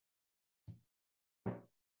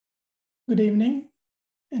Good evening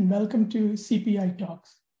and welcome to CPI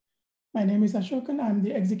Talks. My name is Ashokan. I'm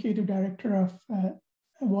the Executive Director of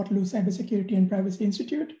Waterloo Cybersecurity and Privacy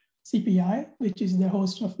Institute, CPI, which is the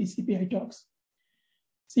host of the CPI Talks.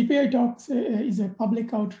 CPI Talks is a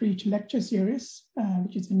public outreach lecture series,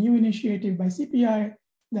 which is a new initiative by CPI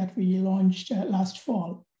that we launched last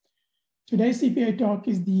fall. Today's CPI Talk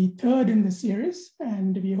is the third in the series,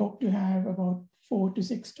 and we hope to have about 4 to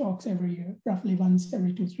 6 talks every year, roughly once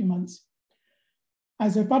every 2-3 months.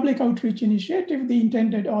 As a public outreach initiative, the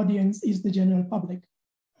intended audience is the general public,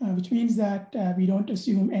 which means that we don't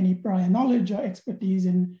assume any prior knowledge or expertise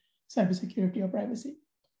in cybersecurity or privacy.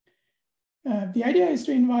 The idea is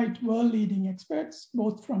to invite world-leading experts,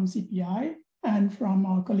 both from CPI and from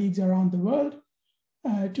our colleagues around the world,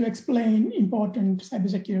 to explain important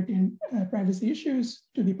cybersecurity and privacy issues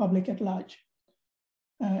to the public at large.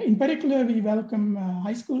 In particular, we welcome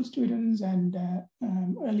high school students and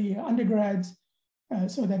early undergrads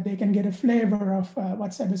so that they can get a flavor of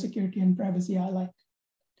what cybersecurity and privacy are like.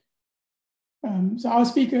 So our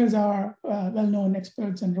speakers are well-known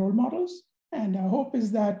experts and role models, and our hope is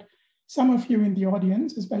that some of you in the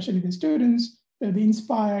audience, especially the students, will be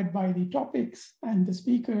inspired by the topics and the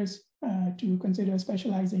speakers to consider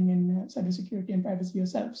specializing in cybersecurity and privacy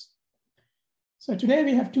yourselves. So today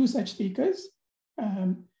we have 2 such speakers,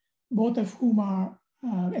 both of whom are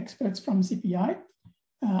experts from CPI.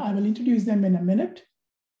 I will introduce them in a minute,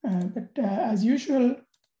 but as usual,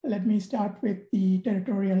 let me start with the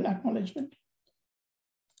territorial acknowledgement.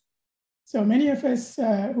 So many of us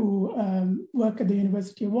who work at the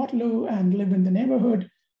University of Waterloo and live in the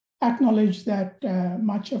neighborhood acknowledge that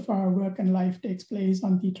much of our work and life takes place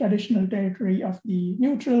on the traditional territory of the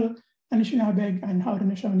neutral Anishinaabe and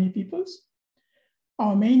Haudenosaunee peoples.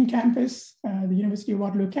 Our main campus, the University of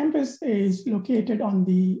Waterloo campus, is located on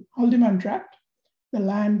the Haldimand Tract, the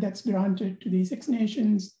land that's granted to the 6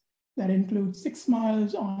 nations that includes 6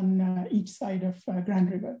 miles on each side of Grand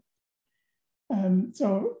River.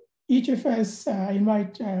 So each of us,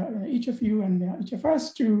 invite each of you and each of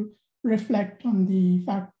us to reflect on the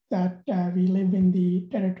fact that we live in the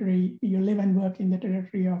territory, you live and work in the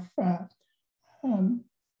territory of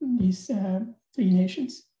these 3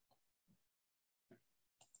 nations.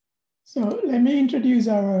 So let me introduce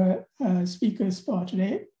our speakers for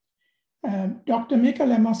today. Dr.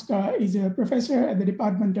 Michele Mosca is a professor at the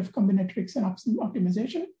Department of Combinatorics and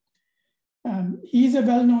Optimization. He's a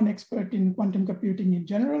well-known expert in quantum computing in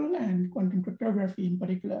general and quantum cryptography in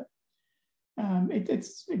particular.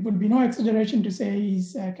 It would be no exaggeration to say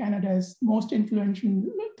he's Canada's most influential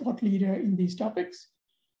thought leader in these topics.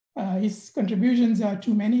 His contributions are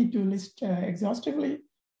too many to list exhaustively,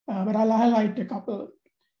 but I'll highlight a couple.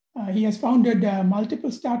 He has founded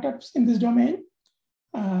multiple startups in this domain.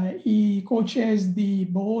 He co-chairs the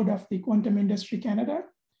board of the Quantum Industry Canada,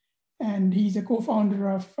 and he's a co-founder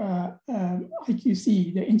of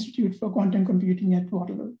IQC, the Institute for Quantum Computing at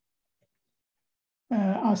Waterloo.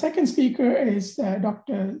 Our second speaker is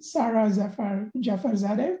Dr. Sara Zafar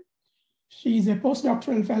Jafarzadeh. She's a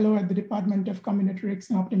postdoctoral fellow at the Department of Combinatorics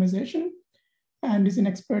and Optimization, and is an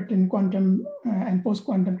expert in quantum and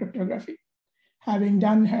post-quantum cryptography, having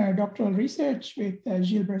done her doctoral research with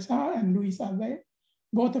Gilles Bressard and Louis Salve,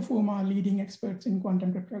 both of whom are leading experts in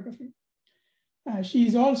quantum cryptography. She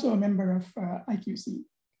is also a member of IQC.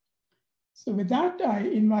 So with that, I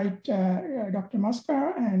invite Dr.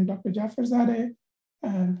 Mosca and Dr. Jafarzadeh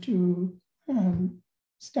to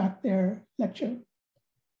start their lecture.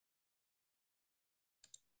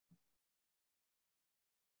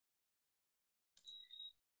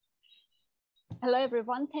 Hello,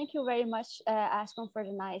 everyone. Thank you very much, Aspen, for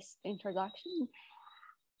the nice introduction.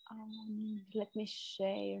 Let me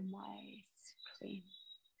share my screen.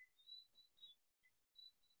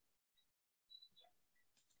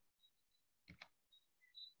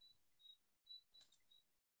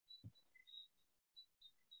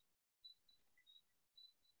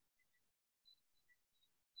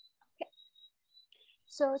 Okay.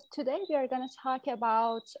 So today we are going to talk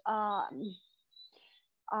about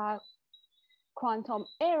quantum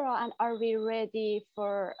era and are we ready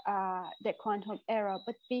for the quantum era.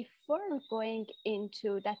 But before going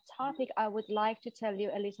into that topic, I would like to tell you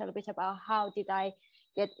a little bit about how did I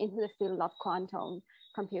get into the field of quantum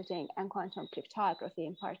computing and quantum cryptography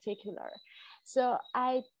in particular. So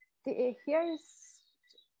here's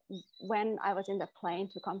when I was in the plane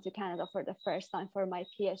to come to Canada for the first time for my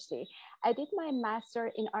PhD. I did my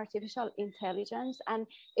master in artificial intelligence, and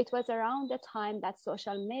it was around the time that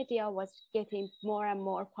social media was getting more and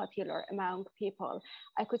more popular among people.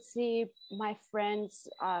 I could see my friends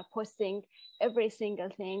posting every single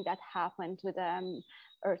thing that happened to them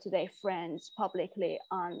or to their friends publicly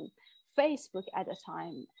on Facebook at the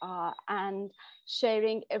time, and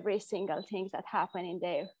sharing every single thing that happened in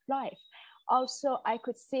their life. Also, I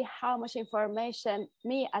could see how much information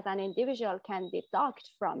me as an individual can deduct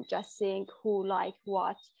from just seeing who liked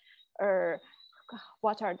what, or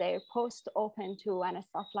what are their posts open to, and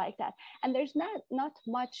stuff like that. And there's not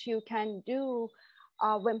much you can do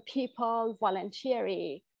when people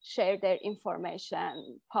voluntarily share their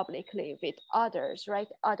information publicly with others, right?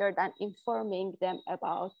 Other than informing them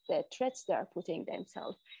about the threats they're putting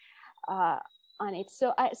themselves on it.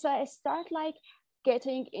 So I start like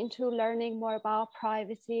getting into learning more about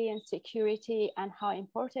privacy and security and how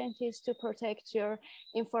important it is to protect your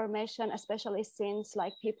information, especially since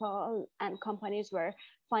like people and companies were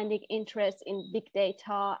finding interest in big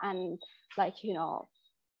data and like, you know,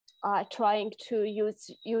 trying to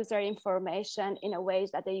use user information in a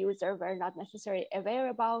ways that the user were not necessarily aware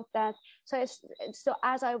about that. So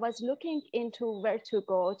as I was looking into where to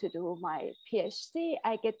go to do my PhD,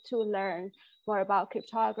 I get to learn more about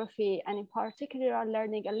cryptography, and in particular,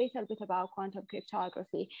 learning a little bit about quantum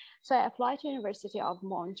cryptography. So I applied to University of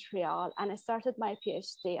Montreal, and I started my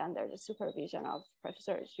PhD under the supervision of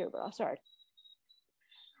Professor Jafarzadeh.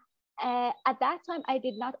 At that time, I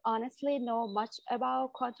did not honestly know much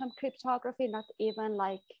about quantum cryptography, not even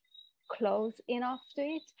like close enough to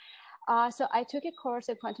it. So I took a course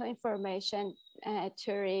in quantum information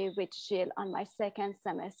theory with Gilles on my second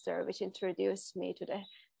semester, which introduced me to the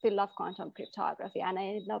field of quantum cryptography. And I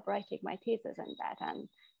ended up writing my thesis on that, and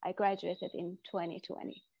I graduated in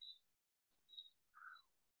 2020.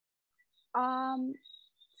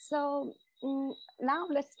 Now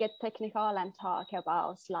let's get technical and talk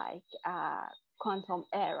about like quantum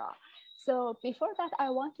era. So before that, I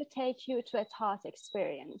want to take you to a thought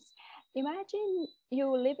experience. Imagine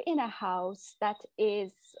you live in a house that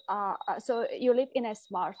is, so you live in a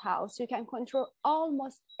smart house. You can control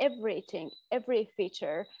almost everything, every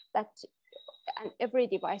feature that, and every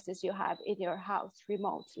devices you have in your house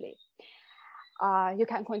remotely. You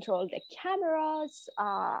can control the cameras,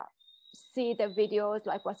 see the videos,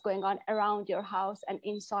 like what's going on around your house and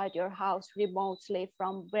inside your house remotely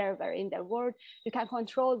from wherever in the world. You can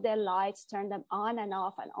control the lights, turn them on and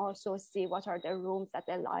off, and also see what are the rooms that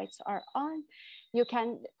the lights are on. You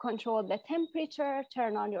can control the temperature,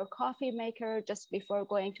 turn on your coffee maker just before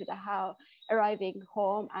going to the house, arriving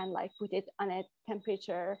home, and like put it on a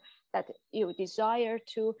temperature that you desire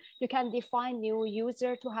to. You can define new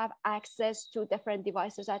user to have access to different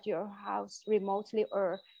devices at your house remotely,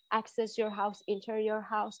 or access your house, enter your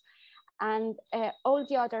house, and all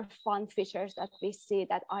the other fun features that we see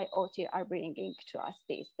that IoT are bringing to us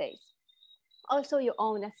these days. Also, you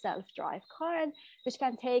own a self-drive car, which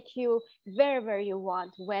can take you wherever you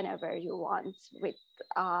want, whenever you want.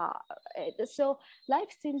 So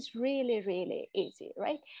life seems really, really easy,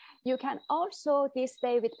 right? You can also, this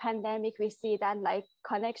day with pandemic, we see that like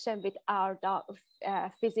connection with our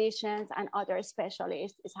physicians and other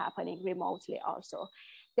specialists is happening remotely also.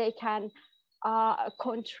 They can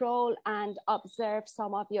control and observe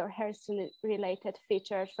some of your health-related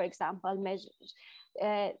features. For example,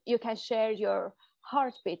 you can share your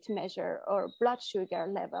heartbeat measure or blood sugar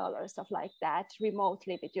level or stuff like that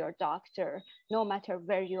remotely with your doctor, no matter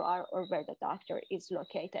where you are or where the doctor is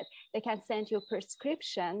located. They can send you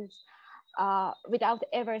prescriptions without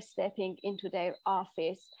ever stepping into their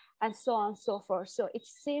office, and so on and so forth. So it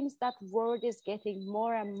seems that world is getting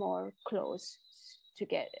more and more close to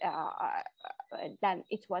get than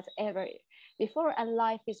it was ever before, and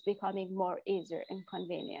life is becoming more easier and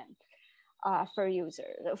convenient for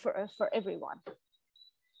users, for everyone.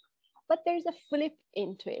 But there's a flip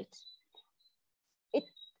into it.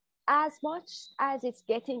 As much as it's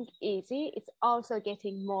getting easy, it's also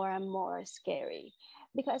getting more and more scary,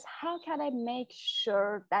 because how can I make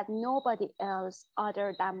sure that nobody else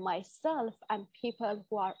other than myself and people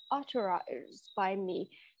who are authorized by me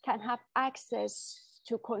can have access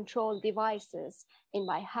to control devices in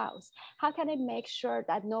my house? How can I make sure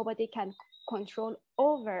that nobody can control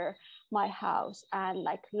over my house and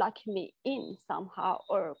like lock me in somehow,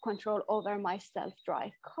 or control over my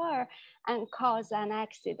self-drive car and cause an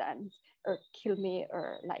accident or kill me,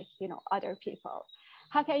 or like, you know, other people?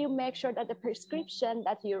 How can you make sure that the prescription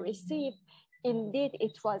that you receive, indeed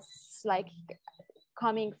it was like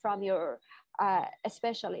coming from your a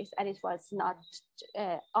specialist and it was not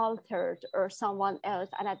altered, or someone else,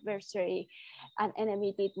 an adversary, an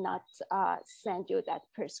enemy did not send you that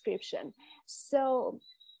prescription. So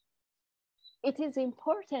it is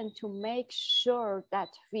important to make sure that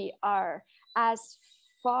we are, as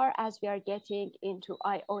far as we are getting into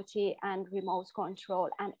IoT and remote control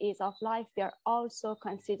and ease of life, we are also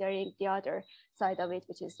considering the other side of it,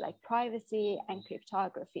 which is like privacy and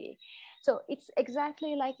cryptography. So it's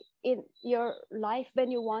exactly like in your life,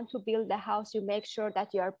 when you want to build a house, you make sure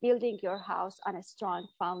that you are building your house on a strong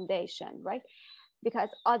foundation, right? Because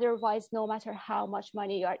otherwise, no matter how much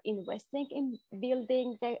money you are investing in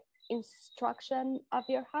building the instruction of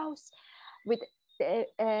your house, with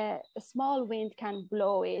a small wind can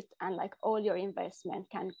blow it and like all your investment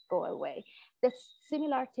can go away. The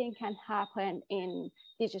similar thing can happen in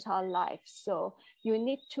digital life. So you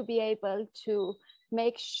need to be able to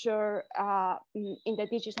make sure in the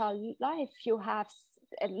digital life you have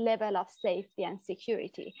a level of safety and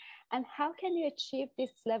security. And how can you achieve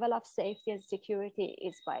this level of safety and security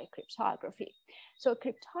is by cryptography. So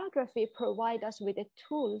cryptography provides us with the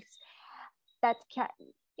tools that can,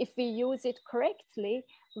 if we use it correctly,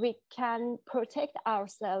 we can protect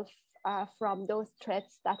ourselves from those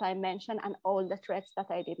threats that I mentioned and all the threats that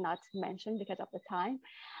I did not mention because of the time,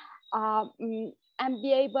 and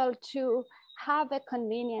be able to have a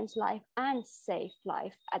convenient life and safe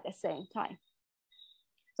life at the same time.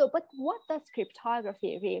 So, but what does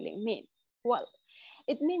cryptography really mean? Well,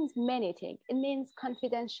 it means many things. It means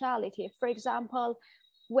confidentiality. For example,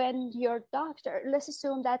 when your doctor, let's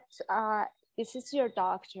assume that this is your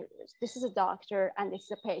doctor, this is a doctor and this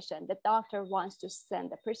is a patient. The doctor wants to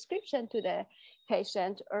send a prescription to the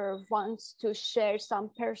patient or wants to share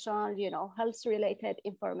some personal, health related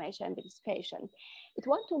information with this patient. It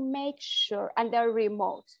wants to make sure, and they're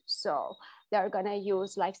remote. So they're gonna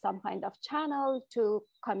use like some kind of channel to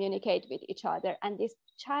communicate with each other. And this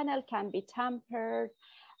channel can be tampered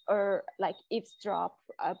or like eavesdrop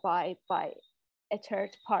by a third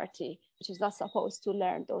party, which is not supposed to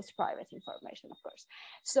learn those private information, of course.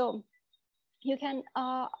 So you can,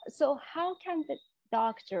 so how can the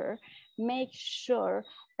doctor make sure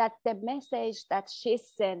that the message that she's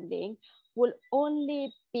sending will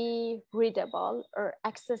only be readable or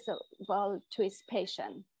accessible to his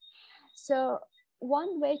patient? So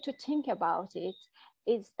one way to think about it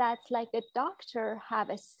is that like the doctor have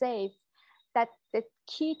a safe, that the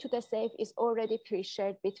key to the safe is already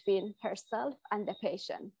pre-shared between herself and the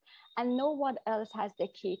patient. And no one else has the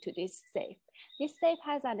key to this safe. This safe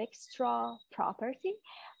has an extra property,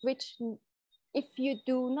 which if you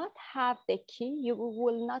do not have the key, you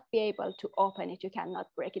will not be able to open it. You cannot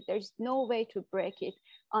break it. There's no way to break it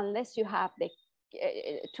unless you have the,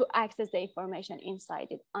 to access the information inside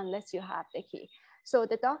it, unless you have the key. So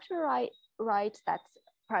the doctor writes that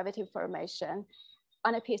private information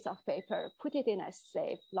on a piece of paper, put it in a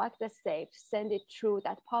safe, lock the safe, send it through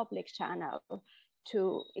that public channel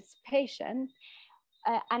to its patient.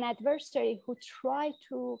 An adversary who try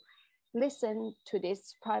to listen to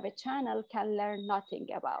this private channel can learn nothing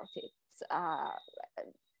about it,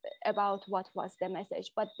 about what was the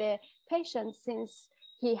message. But the patient, since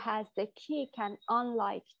he has the key, can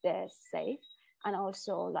unlock the safe and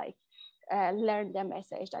also like learn the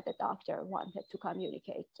message that the doctor wanted to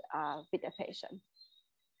communicate with the patient.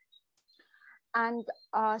 And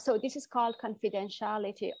so this is called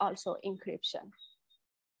confidentiality, also encryption.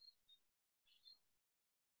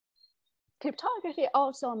 Cryptography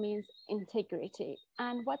also means integrity.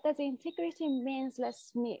 And what does integrity means? Let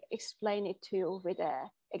me explain it to you with an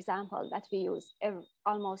example that we use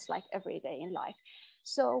almost like every day in life.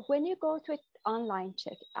 So when you go to an online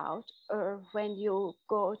checkout, or when you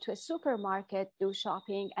go to a supermarket, do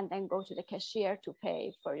shopping, and then go to the cashier to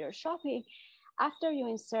pay for your shopping, after you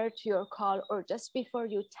insert your card or just before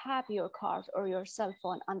you tap your card or your cell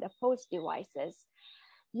phone on the POS devices,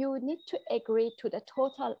 you need to agree to the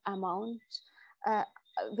total amount,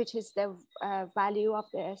 which is the value of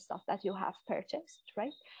the stuff that you have purchased,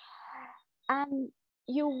 right? And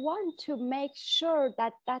you want to make sure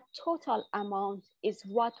that that total amount is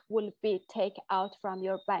what will be taken out from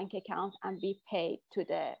your bank account and be paid to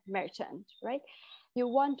the merchant, right? You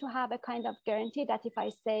want to have a kind of guarantee that if I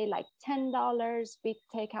say like $10 we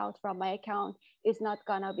take out from my account, is not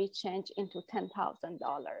gonna be changed into $10,000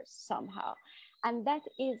 somehow. And that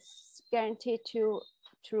is guaranteed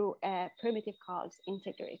through a primitive called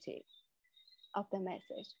integrity of the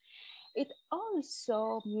message. It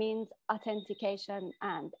also means authentication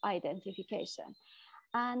and identification.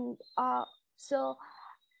 And so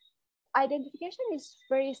identification is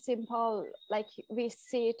very simple, like we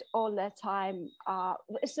see it all the time.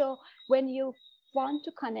 So when you want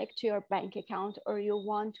to connect to your bank account, or you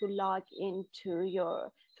want to log into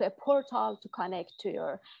to a portal to connect to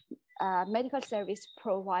your medical service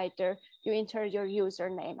provider, you enter your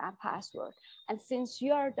username and password. And since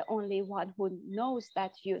you are the only one who knows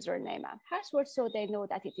that username and password, so they know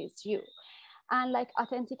that it is you. And like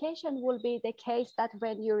authentication will be the case that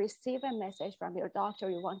when you receive a message from your doctor,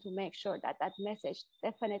 you want to make sure that that message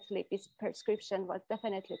definitely, this prescription was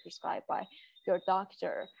definitely prescribed by your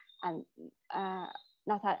doctor and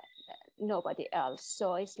nobody else.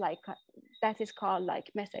 So it's like, that is called like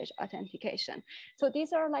message authentication. So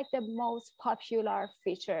these are like the most popular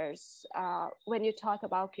features when you talk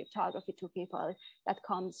about cryptography to people, that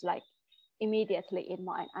comes like immediately in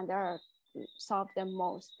mind. And there are some of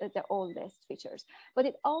the oldest features. But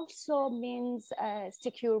it also means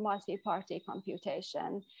secure multi-party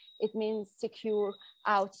computation. It means secure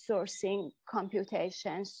outsourcing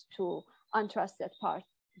computations to untrusted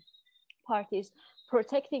parties,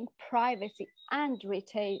 protecting privacy and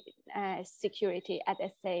retain security at the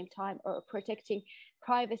same time, or protecting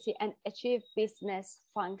privacy and achieve business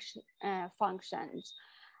functions,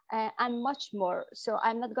 and much more. So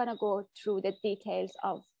I'm not gonna go through the details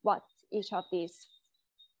of what each of these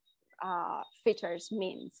features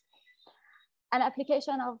means. An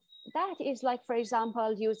application of that is like, for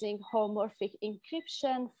example, using homomorphic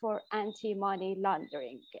encryption for anti-money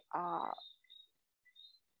laundering,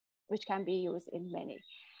 which can be used in many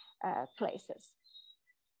places.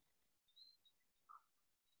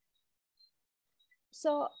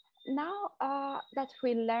 So now that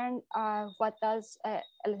we learned what does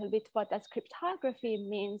cryptography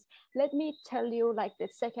means, let me tell you like the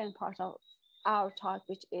second part of our talk,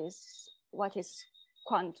 which is what is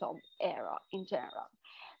quantum era in general.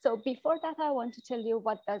 So before that, I want to tell you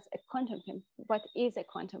what is a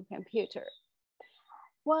quantum computer.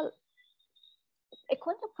 Well, a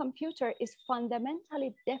quantum computer is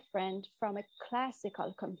fundamentally different from a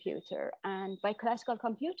classical computer. And by classical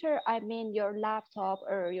computer, I mean your laptop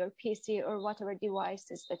or your PC or whatever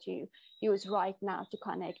devices that you use right now to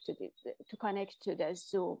connect to the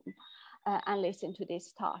Zoom and listen to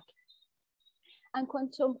this talk. And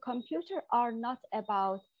quantum computers are not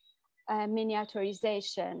about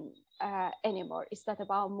miniaturization anymore. It's not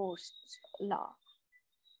about Moore's law.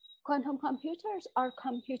 Quantum computers are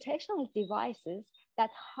computational devices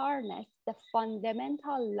that harness the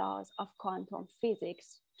fundamental laws of quantum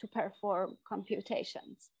physics to perform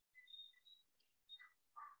computations.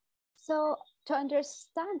 So to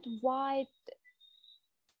understand why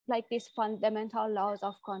like these fundamental laws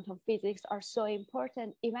of quantum physics are so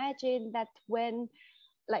important, imagine that when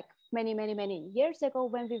like many years ago,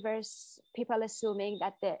 when we were people assuming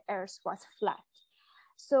that the earth was flat.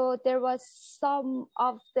 So there was some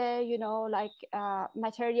of the,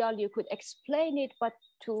 material you could explain it, but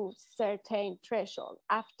to certain threshold.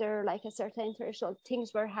 After like a certain threshold,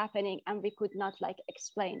 things were happening and we could not like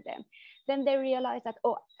explain them. Then they realized that,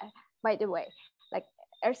 oh, by the way, like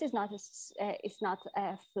Earth is not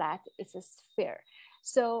flat, it's a sphere.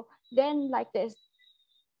 So then like this,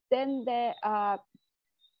 then they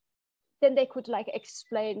could like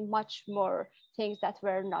explain much more things that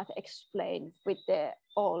were not explained with the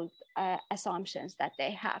old assumptions that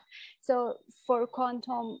they have. So for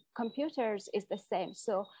quantum computers is the same.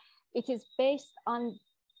 So it is based on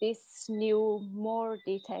this new, more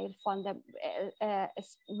detailed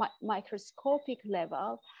microscopic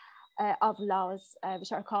level of laws,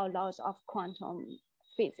 which are called laws of quantum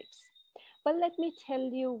physics. But let me tell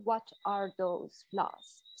you what are those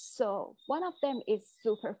laws. So one of them is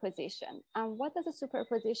superposition. And what does a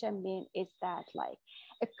superposition mean is that like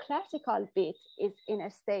a classical bit is in a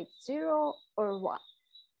state 0 or 1.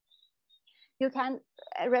 You can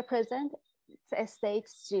represent a state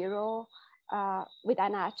 0 with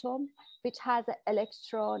an atom, which has an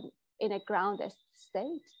electron in a grounded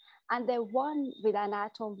state, and the 1 with an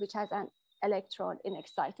atom, which has an electron in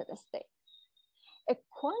excited state. A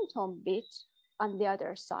quantum bit, on the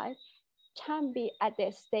other side, can be at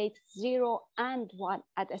the state 0 and 1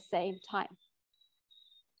 at the same time,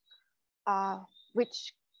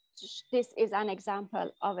 which this is an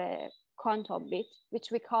example of a quantum bit,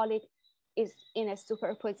 which we call it is in a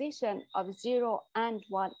superposition of 0 and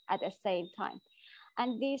 1 at the same time.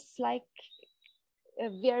 And these like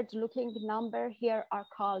weird looking number here are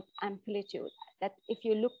called amplitude, that if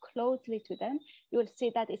you look closely to them, you will see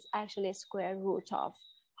that it's actually a square root of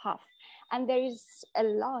half. And there is a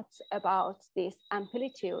lot about this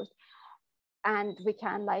amplitude, and we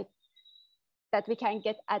can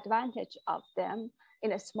get advantage of them.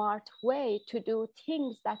 in a smart way to do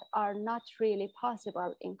things that are not really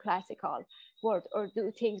possible in classical world, or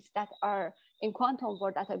do things that are in quantum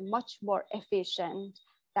world that are much more efficient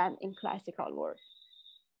than in classical world.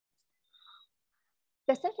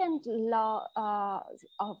 The second law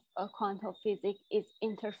of quantum physics is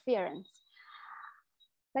interference.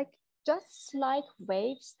 Like, just like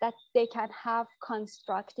waves, that they can have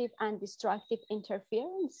constructive and destructive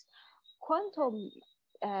interference, quantum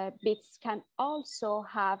bits can also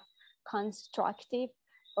have constructive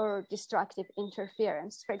or destructive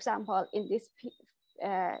interference. For example, in this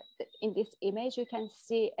image, you can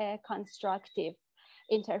see a constructive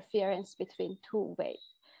interference between two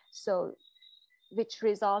waves, so which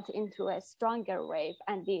result into a stronger wave,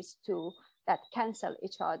 and these two that cancel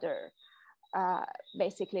each other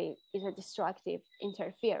basically is a destructive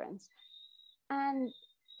interference. And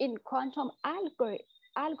in quantum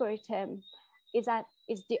algorithm is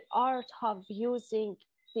the art of using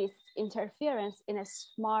this interference in a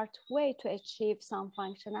smart way to achieve some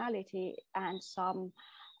functionality and some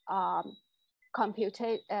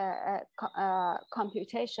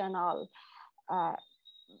computational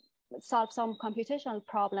solve some computational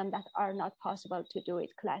problem that are not possible to do it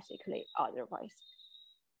classically otherwise.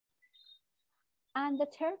 And the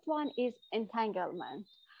third one is entanglement.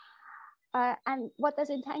 And what does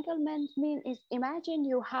entanglement mean is, imagine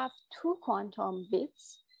you have two quantum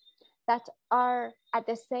bits that are at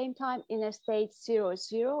the same time in a state 0,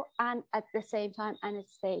 0, and at the same time in a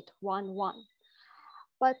state 1, 1.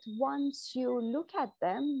 But once you look at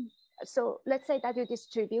them, so let's say that you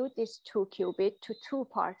distribute these two qubits to two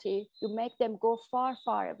parties, you make them go far,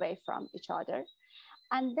 far away from each other.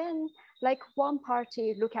 And then like one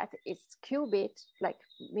party look at its qubit, like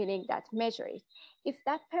meaning that measure it. If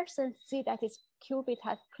that person see that its qubit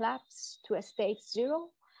has collapsed to a state 0,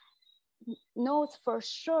 knows for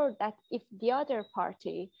sure that if the other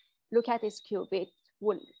party look at its qubit,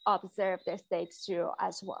 will observe the state 0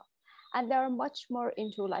 as well. And they are much more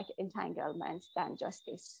into like entanglement than just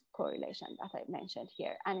this correlation that I mentioned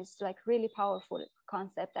here. And it's like really powerful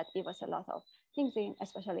concept that give us a lot of things in,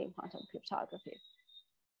 especially in quantum cryptography.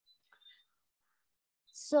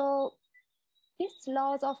 So these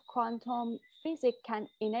laws of quantum physics can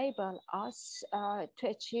enable us to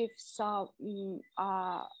achieve some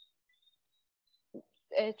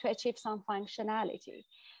functionality.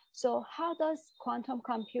 So how does quantum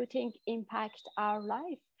computing impact our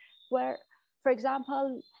life? Where, for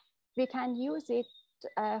example, we can use it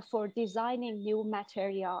for designing new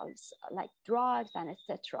materials like drugs and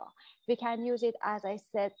etc. We can use it, as I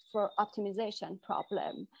said, for optimization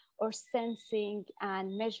problem or sensing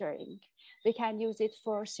and measuring. We can use it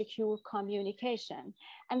for secure communication.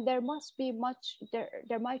 And there must be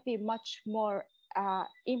there might be much more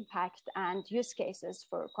impact and use cases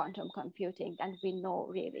for quantum computing than we know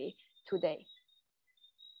really today.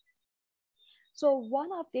 So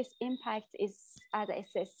one of these impacts is, as I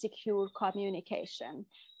said, secure communication,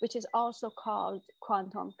 which is also called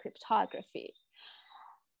quantum cryptography.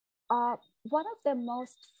 One of the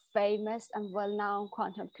most famous and well-known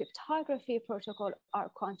quantum cryptography protocol are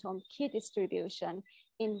quantum key distribution,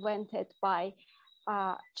 invented by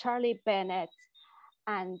Charlie Bennett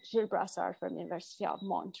and Gilles Brassard from the University of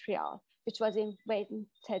Montreal, which was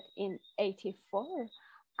invented in '84.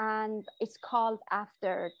 And it's called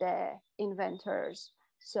after the inventors.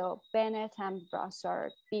 So Bennett and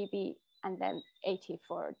Brassard, BB, and then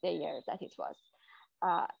 '84, the year that it was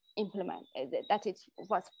implemented,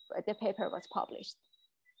 the paper was published.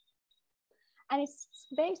 And it's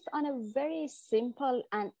based on a very simple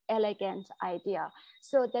and elegant idea.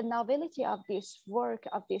 So the novelty of this work,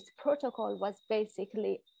 of this protocol, was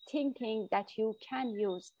basically thinking that you can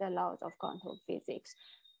use the laws of quantum physics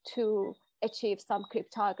to achieve some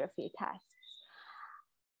cryptography tasks.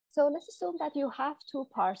 So let's assume that you have two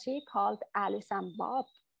parties called Alice and Bob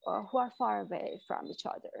who are far away from each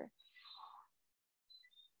other.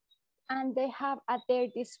 And they have at their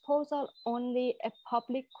disposal only a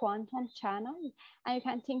public quantum channel. And you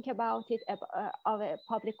can think about it of a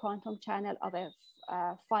public quantum channel, of a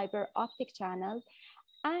fiber optic channel,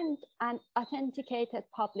 and an authenticated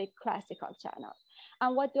public classical channel.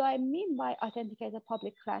 And what do I mean by authenticated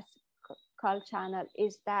public classical channel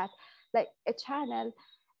is that, like, a channel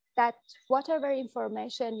that whatever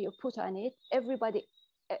information you put on it, everybody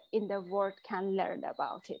in the world can learn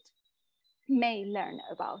about it, may learn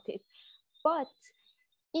about it. But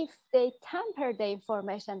if they tamper the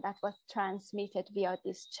information that was transmitted via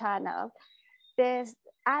this channel,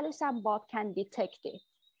 Alice and Bob can detect it.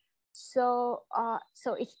 So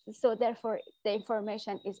therefore the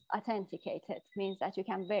information is authenticated, means that you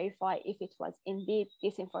can verify if it was indeed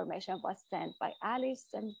this information was sent by Alice,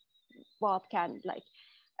 and Bob can like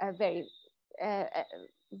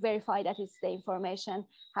verify that it's the information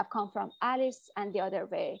have come from Alice, and the other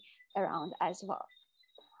way around as well.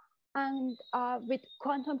 And with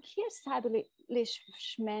quantum key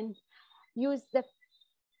establishment, use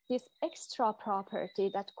this extra property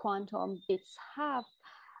that quantum bits have,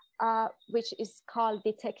 which is called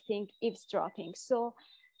detecting eavesdropping. So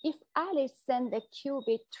if Alice sends a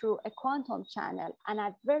qubit through a quantum channel, an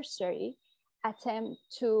adversary attempt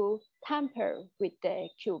to tamper with the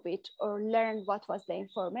qubit or learn what was the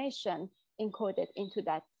information encoded into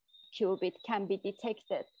that qubit can be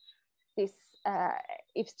detected, this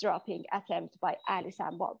eavesdropping attempt by Alice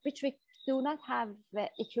and Bob, which we do not have the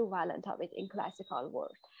equivalent of it in classical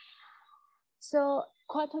world. So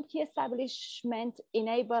quantum key establishment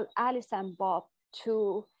enable Alice and Bob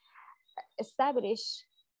to establish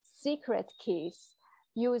secret keys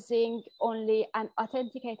using only an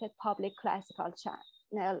authenticated public classical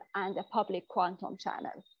channel and a public quantum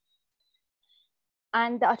channel.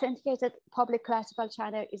 And the authenticated public classical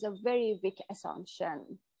channel is a very weak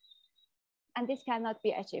assumption. And this cannot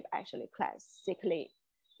be achieved actually classically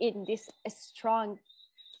in this strong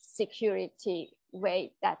security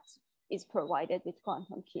way that is provided with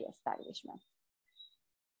quantum key establishment.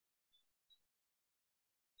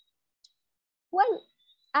 Well,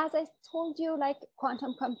 as I told you, like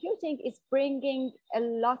quantum computing is bringing a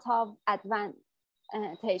lot of advantage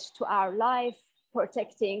to our life,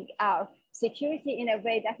 protecting our security in a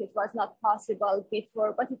way that it was not possible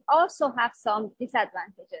before, but it also has some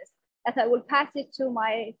disadvantages that I will pass it to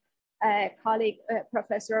my colleague,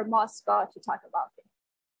 Professor Mosca, to talk about it.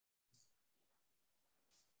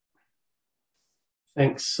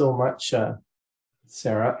 Thanks so much,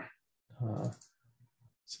 Sara.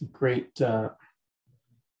 It's a great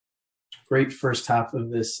first half of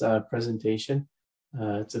this presentation.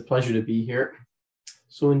 It's a pleasure to be here.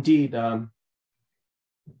 So indeed, I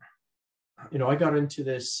got into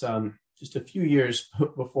this just a few years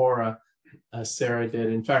before Sara did.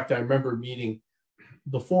 In fact, I remember meeting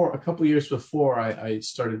a couple of years before I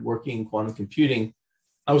started working in quantum computing.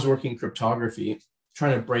 I was working in cryptography,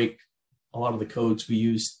 trying to break a lot of the codes we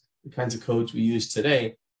used, the kinds of codes we use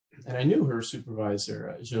today. And I knew her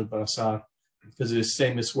supervisor, Jafarzadeh, because of his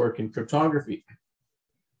famous work in cryptography.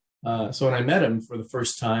 So when I met him for the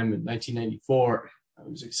first time in 1994, I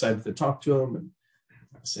was excited to talk to him and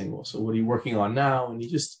saying, well, so what are you working on now? And he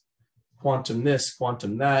just quantum this,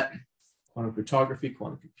 quantum that, quantum cryptography,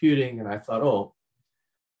 quantum computing. And I thought, oh,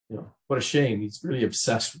 what a shame. He's really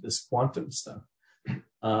obsessed with this quantum stuff.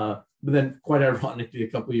 But then quite ironically, a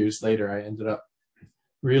couple of years later, I ended up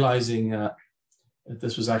realizing that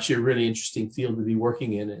this was actually a really interesting field to be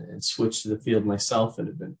working in, and switched to the field myself and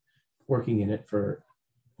have been working in it for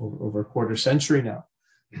over a quarter century now.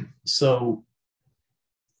 So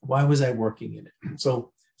why was I working in it?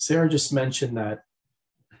 So Sara just mentioned that,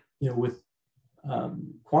 with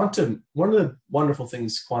quantum, one of the wonderful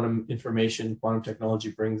things quantum information, quantum technology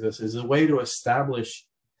brings us is a way to establish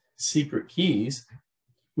secret keys,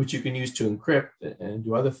 which you can use to encrypt and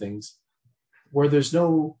do other things, where there's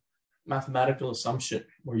no mathematical assumption,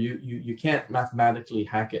 where you can't mathematically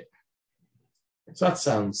hack it. So that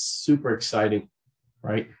sounds super exciting,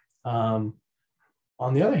 right? On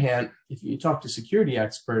the other hand, if you talk to security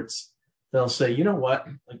experts, they'll say, you know what,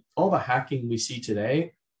 like all the hacking we see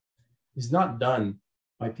today is not done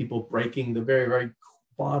by people breaking the very, very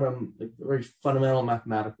bottom, like the very fundamental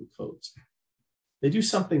mathematical codes. They do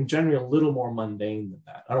something generally a little more mundane than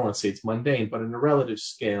that. I don't want to say it's mundane, but in a relative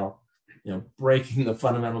scale, breaking the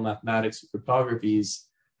fundamental mathematics of cryptography is,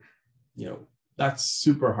 that's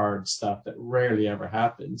super hard stuff that rarely ever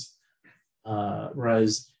happens.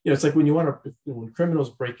 Whereas, it's like when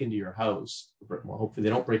criminals break into your house, well, hopefully they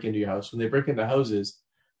don't break into your house. When they break into houses,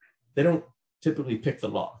 they don't typically pick the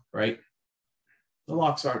lock, right? The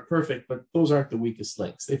locks aren't perfect, but those aren't the weakest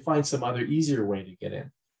links. They find some other easier way to get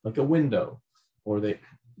in, like a window, or they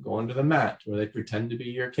go under the mat, or they pretend to be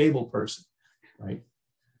your cable person, right?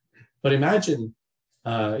 But imagine,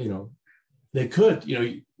 they could,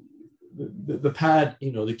 the pad, the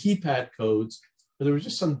keypad codes, where there was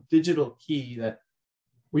just some digital key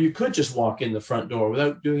where you could just walk in the front door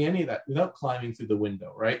without doing any of that, without climbing through the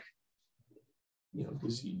window, right?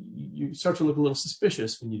 Because you start to look a little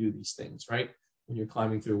suspicious when you do these things, right? When you're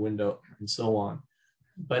climbing through a window and so on.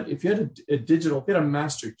 But if you had a digital, if you had a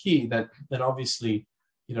master key, then obviously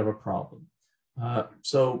you'd have a problem.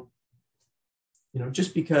 So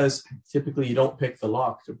just because typically you don't pick the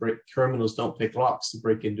lock to break, criminals don't pick locks to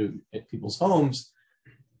break into people's homes,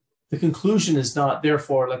 the conclusion is not,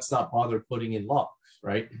 therefore, let's not bother putting in locks,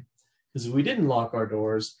 right? Because if we didn't lock our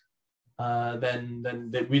doors,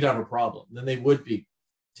 then we'd have a problem. Then they would be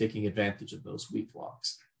taking advantage of those weak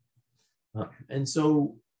locks. And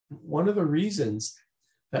so one of the reasons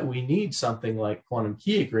that we need something like quantum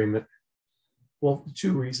key agreement, well,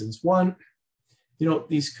 two reasons. One,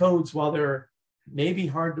 these codes, while they're maybe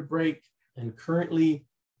hard to break and currently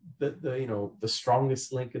the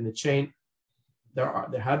strongest link in the chain, there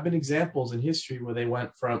have been examples in history where they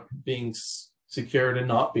went from being secure to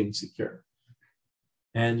not being secure.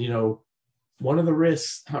 And one of the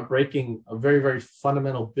risks of breaking a very, very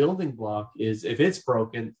fundamental building block is if it's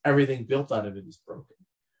broken, everything built out of it is broken,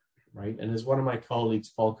 right? And as one of my colleagues,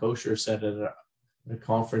 Paul Kosher, said at a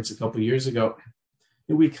conference a couple of years ago,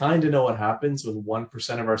 we kind of know what happens when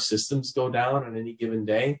 1% of our systems go down on any given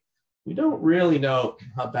day. We don't really know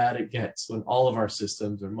how bad it gets when all of our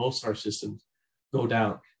systems or most of our systems go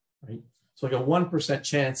down, right? So like a 1%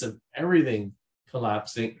 chance of everything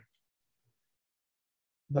collapsing,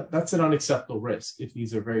 that's an unacceptable risk if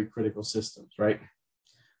these are very critical systems, right?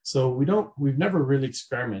 So we've never really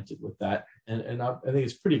experimented with that. And I think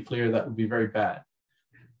it's pretty clear that would be very bad.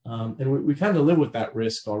 And we kind of live with that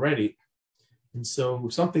risk already. And so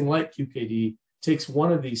something like QKD takes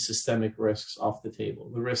one of these systemic risks off the table,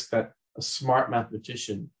 the risk that a smart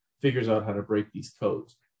mathematician figures out how to break these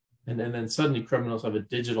codes. And then suddenly criminals have a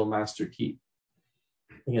digital master key.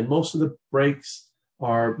 Again, most of the breaks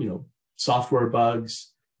are, software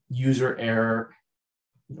bugs, user error,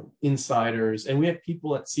 insiders. And we have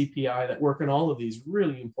people at CPI that work on all of these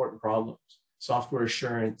really important problems, software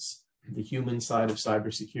assurance, the human side of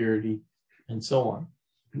cybersecurity, and so on.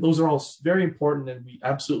 Those are all very important, and we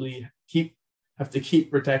absolutely have to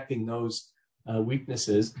keep protecting those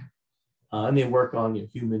weaknesses. And they work on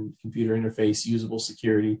human-computer interface, usable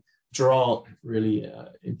security, which are all really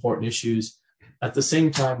important issues. At the same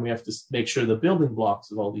time, we have to make sure the building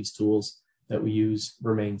blocks of all these tools that we use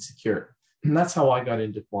remain secure. And that's how I got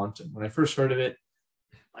into quantum. When I first heard of it,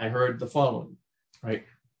 I heard the following, right?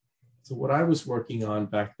 So what I was working on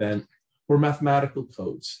back then were mathematical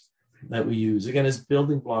codes that we use, again, as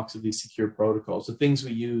building blocks of these secure protocols, the things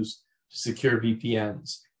we use to secure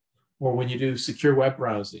VPNs, or when you do secure web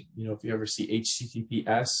browsing, if you ever see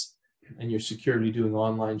HTTPS and you're securely doing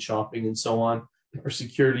online shopping and so on, or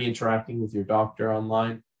securely interacting with your doctor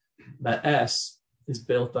online, that S is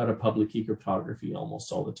built out of public key cryptography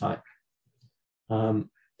almost all the time. And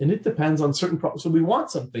it depends on certain problems. So we want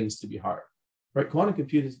some things to be hard, right? Quantum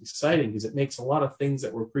computing is exciting because it makes a lot of things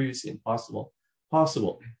that were previously impossible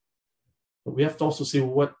possible. But we have to also see, well,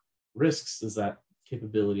 what risks does that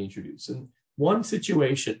capability introduce? And one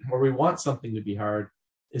situation where we want something to be hard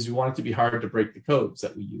is we want it to be hard to break the codes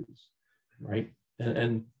that we use, right?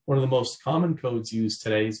 And one of the most common codes used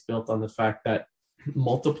today is built on the fact that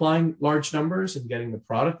multiplying large numbers and getting the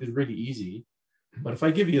product is really easy. But if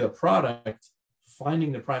I give you the product,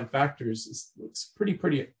 finding the prime factors looks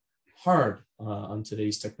pretty hard on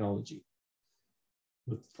today's technology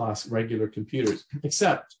with regular computers,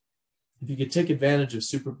 except if you could take advantage of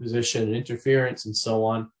superposition and interference and so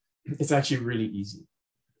on, it's actually really easy,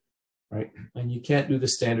 right? And you can't do the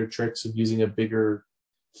standard tricks of using a bigger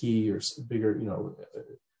key or bigger,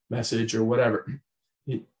 message or whatever.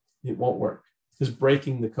 It won't work because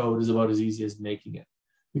breaking the code is about as easy as making it.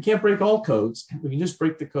 We can't break all codes. We can just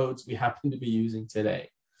break the codes we happen to be using today,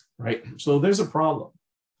 right? So there's a problem.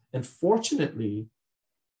 And fortunately,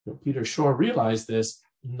 Peter Shor realized this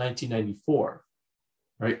in 1994,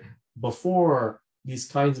 right? Before these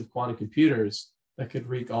kinds of quantum computers that could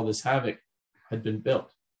wreak all this havoc had been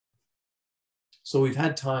built. So we've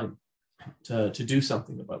had time to do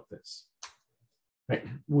something about this, right?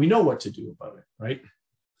 We know what to do about it, right?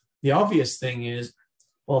 The obvious thing is,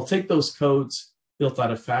 well, take those codes built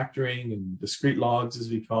out of factoring and discrete logs, as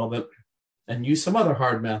we call them, and use some other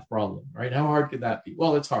hard math problem, right? How hard could that be?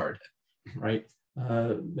 Well, it's hard, right?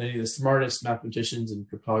 Many of the smartest mathematicians and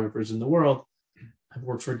cryptographers in the world have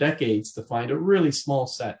worked for decades to find a really small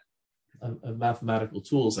set of mathematical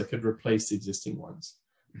tools that could replace the existing ones.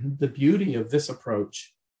 The beauty of this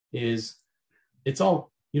approach is you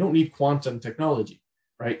don't need quantum technology,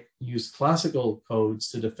 right? Use classical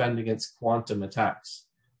codes to defend against quantum attacks,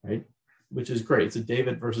 right? Which is great. It's a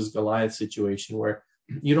David versus Goliath situation where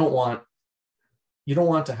you don't want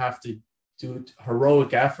to have to do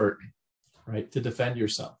heroic effort, right, to defend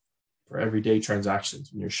yourself for everyday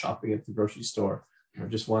transactions when you're shopping at the grocery store or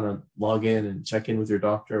just want to log in and check in with your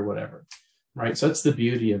doctor or whatever, right? So that's the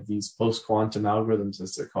beauty of these post-quantum algorithms,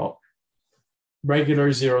 as they're called.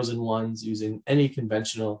 regular zeros and ones using any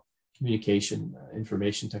conventional communication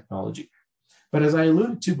information technology. But as I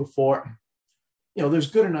alluded to before, there's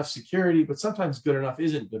good enough security, but sometimes good enough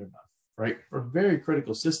isn't good enough, right? For very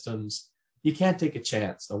critical systems, you can't take a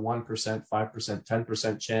chance, a 1%, 5%,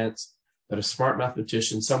 10% chance that a smart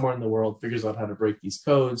mathematician somewhere in the world figures out how to break these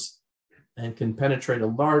codes and can penetrate a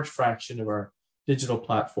large fraction of our digital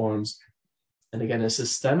platforms. And again, a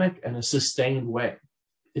systemic and a sustained way.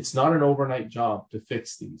 It's not an overnight job to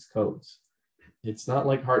fix these codes. It's not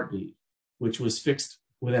like Heartbleed, which was fixed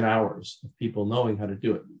within hours of people knowing how to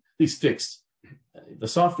do it. At least fixed. The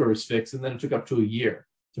software was fixed, and then it took up to a year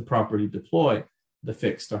to properly deploy the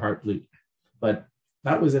fix to Heartbleed. But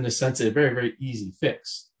that was, in a sense, a very, very easy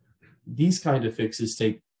fix. These kind of fixes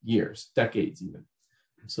take years, decades even.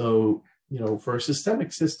 So, for a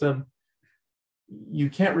systemic system, you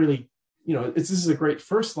can't really, this is a great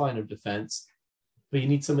first line of defense, but you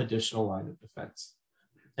need some additional line of defense.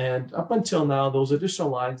 And up until now, those additional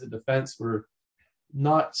lines of defense were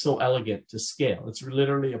not so elegant to scale. It's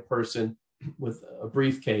literally a person with a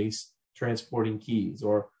briefcase transporting keys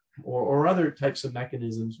or other types of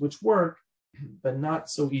mechanisms which work, but not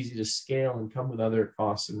so easy to scale and come with other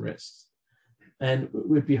costs and risks. And it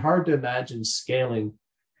would be hard to imagine scaling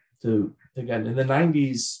to, again, in the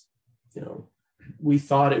 90s, we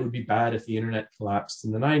thought it would be bad if the internet collapsed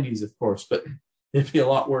in the 90s, of course, but it'd be a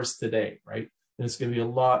lot worse today, right? And it's going to be a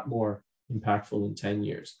lot more impactful in 10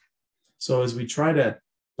 years. So as we try to,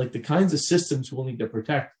 the kinds of systems we'll need to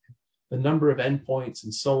protect, the number of endpoints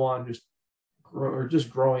and so on are just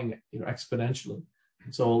growing exponentially.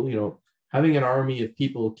 So, having an army of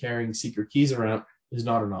people carrying secret keys around is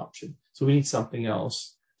not an option. So we need something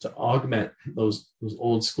else to augment those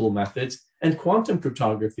old school methods. And quantum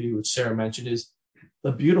cryptography, which Sara mentioned, is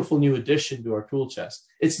a beautiful new addition to our tool chest.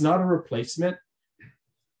 It's not a replacement.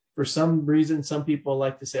 For some reason, some people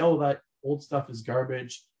like to say, oh, that old stuff is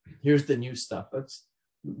garbage. Here's the new stuff. That's,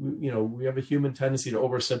 we have a human tendency to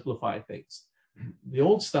oversimplify things. The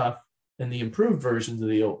old stuff and the improved versions of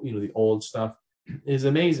the old stuff is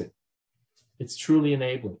amazing. It's truly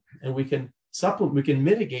enabling, and we can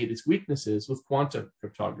mitigate its weaknesses with quantum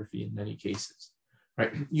cryptography in many cases,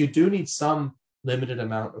 right? You do need some limited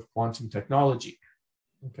amount of quantum technology,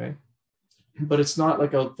 okay? But it's not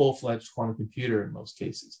like a full-fledged quantum computer in most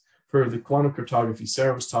cases. For the quantum cryptography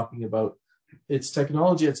Sara was talking about, it's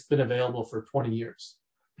technology that's been available for 20 years.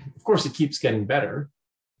 Of course, it keeps getting better,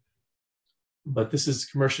 but this is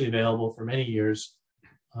commercially available for many years.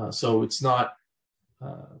 So it's not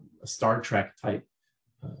a Star Trek type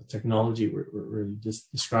technology we're really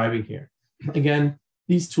just describing here. Again,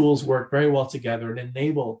 these tools work very well together and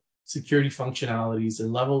enable security functionalities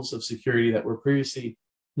and levels of security that were previously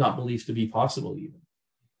not believed to be possible even.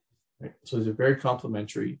 Right? So these are very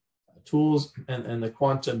complementary tools, and the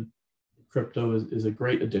quantum crypto is a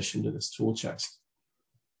great addition to this tool chest.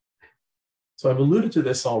 So I've alluded to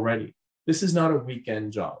this already. This is not a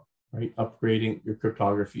weekend job, right? Upgrading your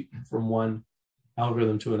cryptography from one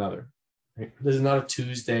algorithm to another. Right? This is not a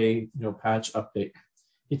Tuesday, patch update.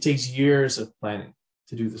 It takes years of planning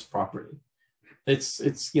to do this properly. It's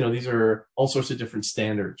these are all sorts of different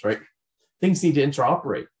standards, right? Things need to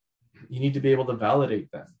interoperate. You need to be able to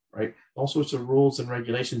validate them, right? All sorts of rules and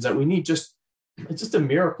regulations that we need. It's just a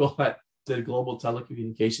miracle that the global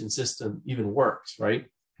telecommunication system even works, right?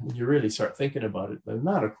 When you really start thinking about it, the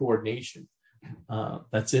amount of coordination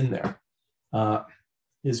that's in there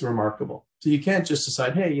is remarkable. So you can't just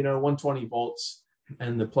decide, hey, 120 volts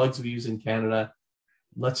and the plugs we use in Canada,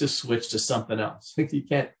 let's just switch to something else. You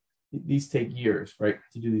can't, these take years, right,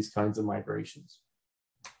 to do these kinds of migrations.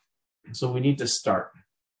 So we need to start,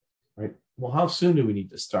 right? Well, how soon do we need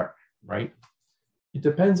to start, right? It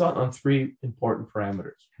depends on three important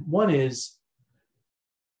parameters. One is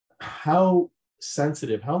how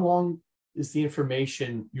sensitive, how long is the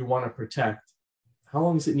information you want to protect? How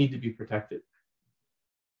long does it need to be protected?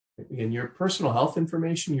 Again, your personal health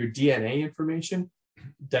information, your DNA information,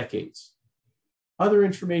 decades. Other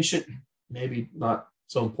information, maybe not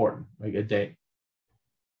so important, like a day,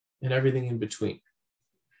 and everything in between.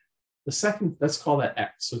 The second, let's call that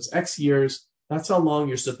X. So it's X years. That's how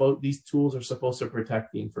long these tools are supposed to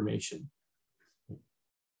protect the information.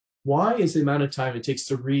 Y is the amount of time it takes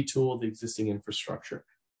to retool the existing infrastructure.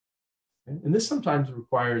 Okay? And this sometimes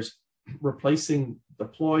requires replacing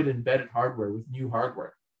deployed embedded hardware with new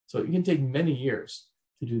hardware. So it can take many years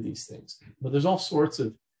to do these things. But there's all sorts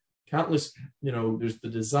of countless, there's the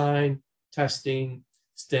design, testing,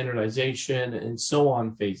 standardization, and so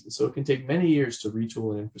on phases. So it can take many years to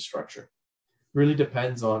retool an infrastructure. Really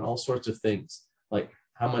depends on all sorts of things, like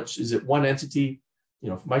how much is it one entity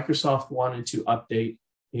if Microsoft wanted to update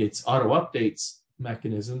its auto updates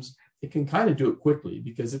mechanisms, it can kind of do it quickly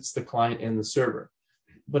because it's the client and the server.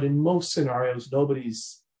 But in most scenarios,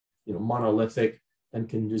 nobody's monolithic and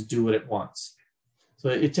can just do what it wants. So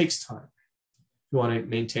it takes time. You want to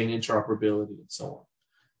maintain interoperability and so on.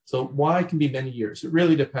 So why can be many years. It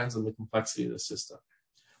really depends on the complexity of the system.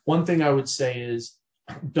 One thing I would say is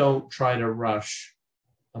don't try to rush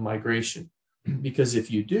a migration, because if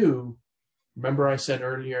you do, remember I said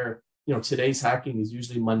earlier, today's hacking is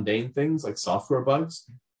usually mundane things like software bugs,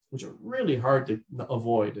 which are really hard to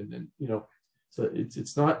avoid. And then, so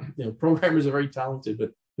it's not, programmers are very talented,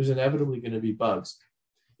 but there's inevitably going to be bugs.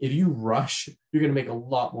 If you rush, you're going to make a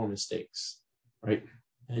lot more mistakes, right?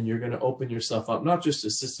 And you're going to open yourself up, not just to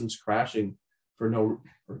systems crashing for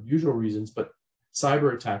usual reasons, but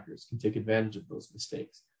cyber attackers can take advantage of those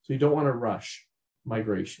mistakes. So you don't want to rush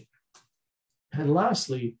migration. And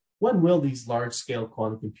lastly, when will these large-scale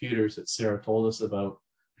quantum computers that Sara told us about,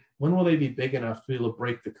 when will they be big enough to be able to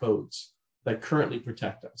break the codes that currently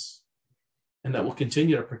protect us and that will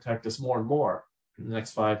continue to protect us more and more in the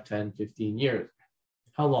next 5, 10, 15 years?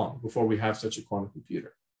 How long before we have such a quantum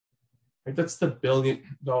computer? Right? That's the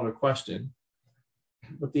billion-dollar question.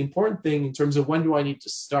 But the important thing in terms of when do I need to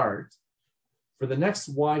start, for the next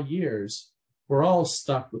Y years, we're all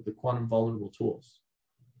stuck with the quantum vulnerable tools.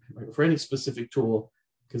 Right? For any specific tool,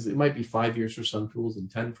 because it might be 5 years for some tools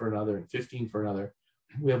and 10 for another and 15 for another,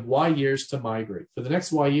 we have Y years to migrate. For the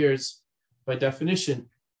next Y years, by definition,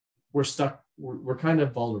 we're stuck, we're kind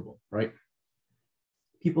of vulnerable, right?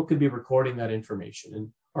 People could be recording that information and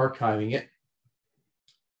archiving it,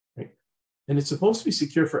 right? And it's supposed to be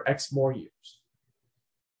secure for X more years.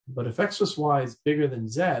 But if X plus Y is bigger than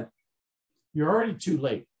Z, you're already too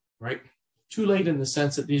late, right? Too late in the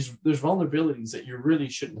sense that there's vulnerabilities that you really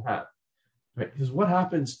shouldn't have, right? Because what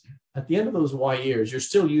happens at the end of those Y years, you're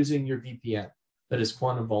still using your VPN that is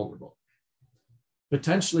quantum vulnerable.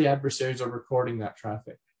 Potentially adversaries are recording that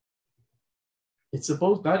traffic. It's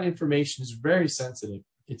supposed, that information is very sensitive.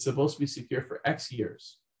 It's supposed to be secure for X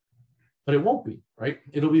years, but it won't be, right?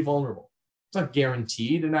 It'll be vulnerable. It's not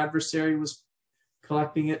guaranteed an adversary was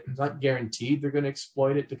collecting it. It's not guaranteed they're going to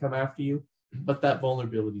exploit it to come after you, but that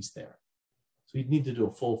vulnerability is there. So you need to do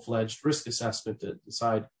a full-fledged risk assessment to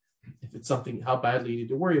decide if it's something, how badly you need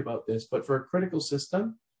to worry about this. But for a critical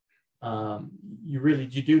system, you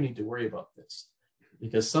do need to worry about this,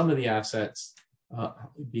 because some of the assets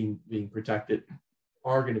being protected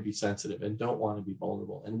are going to be sensitive and don't want to be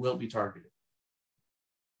vulnerable and will be targeted.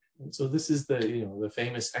 And so this is the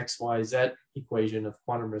famous XYZ equation of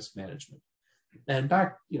quantum risk management. And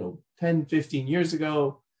back 10, 15 years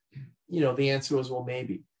ago, the answer was, well,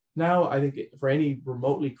 maybe. Now I think for any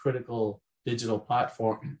remotely critical digital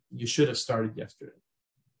platform, you should have started yesterday.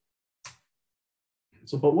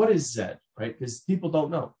 So, but what is Z, right? Because people don't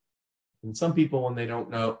know. And some people, when they don't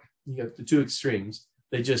know, you get the two extremes.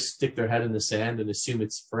 They just stick their head in the sand and assume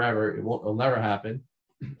it's forever. It'll never happen.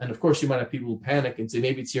 And of course, you might have people who panic and say,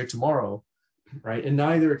 maybe it's here tomorrow, right? And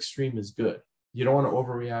neither extreme is good. You don't want to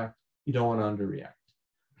overreact. You don't want to underreact.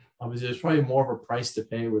 Obviously, there's probably more of a price to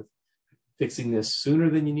pay with fixing this sooner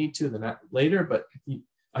than you need to than later. But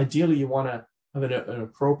ideally, you want to have an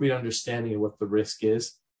appropriate understanding of what the risk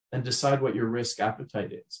is and decide what your risk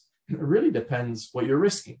appetite is. It really depends what you're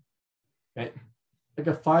risking. Okay? Like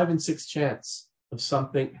a 5 in 6 chance of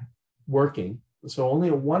something working. So only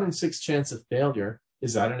a 1 in 6 chance of failure.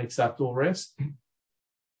 Is that an acceptable risk?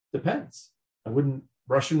 Depends.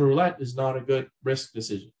 Russian roulette is not a good risk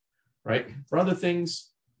decision, right? For other things,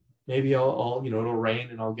 maybe it'll rain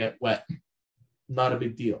and I'll get wet. Not a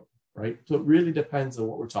big deal, right? So it really depends on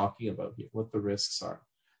what we're talking about here, what the risks are.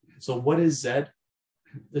 So what is Z?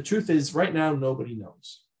 The truth is right now, nobody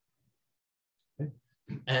knows. Okay?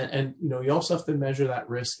 And you also have to measure that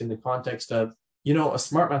risk in the context of, a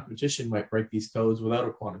smart mathematician might break these codes without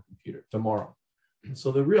a quantum computer tomorrow.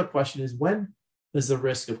 So the real question is, when does the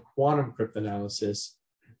risk of quantum cryptanalysis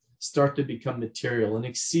start to become material and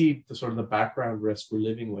exceed the sort of the background risk we're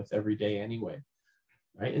living with every day anyway,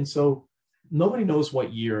 right? And so nobody knows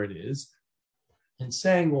what year it is. And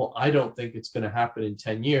saying, well, I don't think it's going to happen in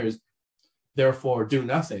 10 years, therefore do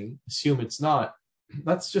nothing, assume it's not,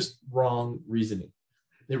 that's just wrong reasoning.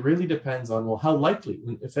 It really depends on, well, how likely,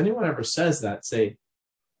 if anyone ever says that, say,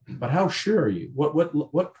 but how sure are you?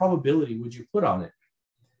 What probability would you put on it?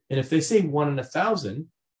 And if they say 1 in 1,000,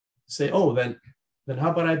 say, oh, then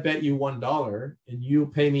how about I bet you $1 and you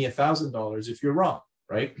pay me $1,000 if you're wrong,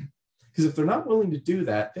 right? Because if they're not willing to do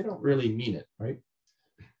that, they don't really mean it, right?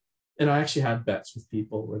 And I actually had bets with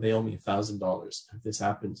people where they owe me $1,000 if this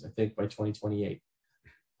happens, I think by 2028.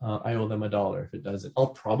 I owe them $1 if it doesn't. I'll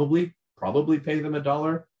probably pay them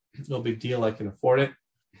 $1. No big deal. I can afford it.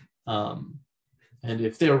 And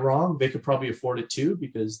if they're wrong, they could probably afford it too,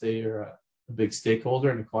 because they are a big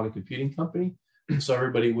stakeholder in a quantum computing company. So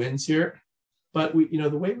everybody wins here. But we,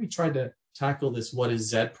 the way we tried to tackle this what is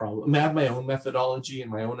Z problem, I have my own methodology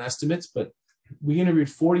and my own estimates, but we interviewed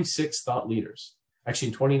 46 thought leaders. Actually,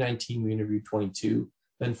 in 2019, we interviewed 22,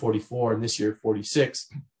 then 44, and this year 46.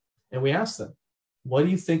 And we asked them, what do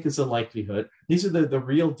you think is the likelihood? These are the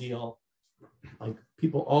real deal, like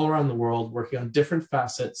people all around the world working on different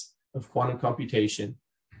facets of quantum computation,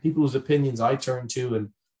 people whose opinions I turn to and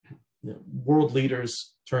world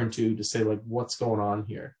leaders turn to say, like, what's going on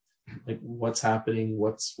here? Like, what's happening?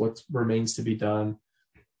 What remains to be done?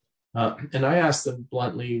 And I asked them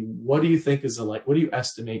bluntly, what do you think is what do you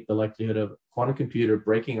estimate the likelihood of a quantum computer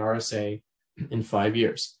breaking RSA in 5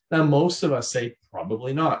 years? Now, most of us say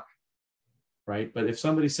probably not, right? But if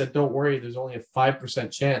somebody said, don't worry, there's only a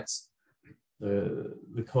 5% chance the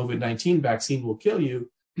COVID-19 vaccine will kill you,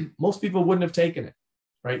 most people wouldn't have taken it,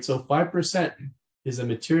 right? So 5% is a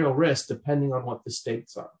material risk depending on what the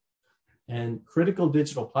stakes are. And critical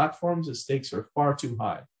digital platforms, the stakes are far too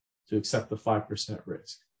high to accept the 5%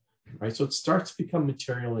 risk, right? So it starts to become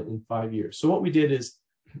material in 5 years. So what we did is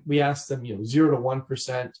we asked them, 0 to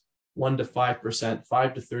 1%, 1 to 5%,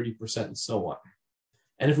 5 to 30%, and so on.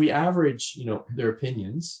 And if we average, their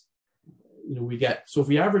opinions, we get, so if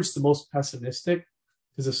we average the most pessimistic,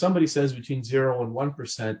 because if somebody says between 0 and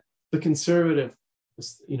 1%, the conservative,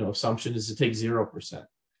 assumption is to take 0%.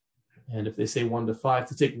 And if they say 1 to 5,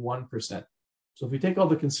 to take 1%. So if we take all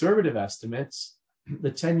the conservative estimates,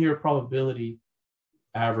 the 10-year probability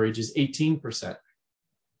average is 18%.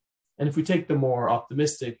 And if we take the more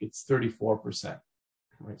optimistic, it's 34%.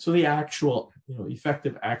 Right? So the actual,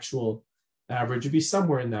 effective actual average would be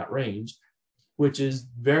somewhere in that range, which is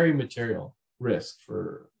very material risk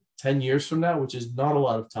for 10 years from now, which is not a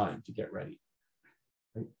lot of time to get ready.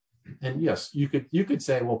 Right? And yes, you could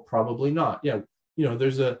say, well, probably not. Yeah,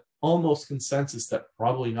 there's a almost consensus that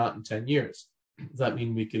probably not in 10 years. Does that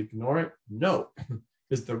mean we could ignore it? No,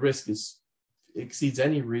 because the risk exceeds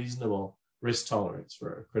any reasonable risk tolerance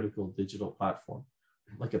for a critical digital platform,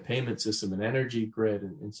 like a payment system, an energy grid,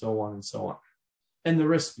 and so on and so on. And the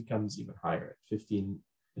risk becomes even higher at 15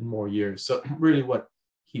 and more years. So really what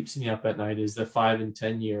keeps me up at night is the 5 and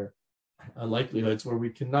 10 year likelihoods where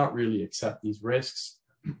we cannot really accept these risks.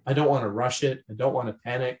 I don't want to rush it. I don't want to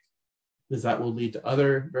panic, because that will lead to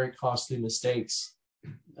other very costly mistakes.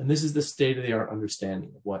 And this is the state-of-the-art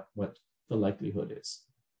understanding of what the likelihood is.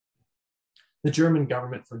 The German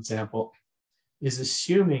government, for example, is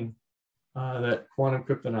assuming that quantum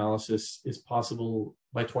cryptanalysis is possible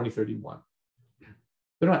by 2031.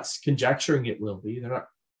 They're not conjecturing it will be. They're not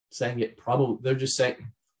saying it probably. They're just saying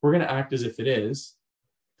we're going to act as if it is,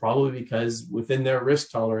 probably because within their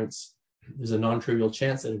risk tolerance, there's a non-trivial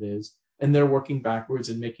chance that it is. And they're working backwards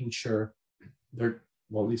and making sure they're,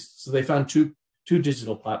 well, at least, so they found two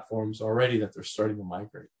digital platforms already that they're starting to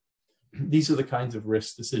migrate. These are the kinds of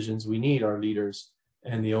risk decisions we need our leaders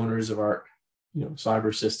and the owners of our,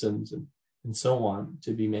 cyber systems and so on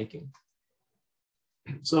to be making.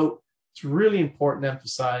 So it's really important to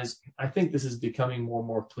emphasize, I think this is becoming more and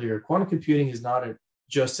more clear. Quantum computing is not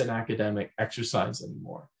just an academic exercise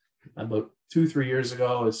anymore. About 2-3 years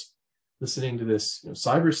ago, I was listening to this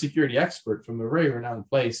cybersecurity expert from a very renowned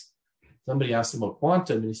place. Somebody asked him about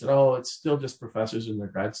quantum, and he said, oh, it's still just professors and their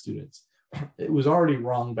grad students. It was already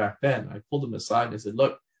wrong back then. I pulled him aside and I said,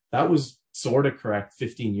 look, that was sort of correct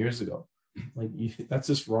 15 years ago. That's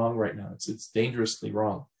just wrong right now. It's dangerously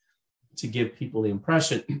wrong to give people the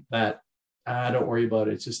impression that, don't worry about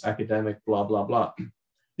it, it's just academic, blah, blah, blah.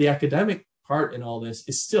 The academic part in all this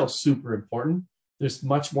is still super important. There's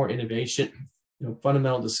much more innovation,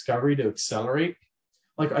 fundamental discovery to accelerate.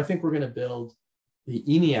 I think we're going to build the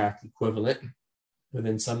ENIAC equivalent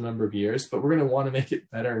within some number of years, but we're going to want to make it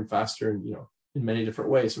better and faster and, in many different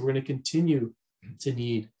ways. So we're going to continue to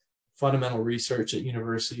need fundamental research at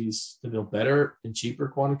universities to build better and cheaper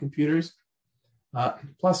quantum computers.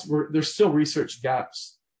 Plus, there's still research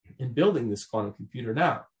gaps in building this quantum computer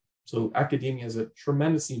now. So academia has a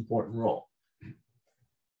tremendously important role.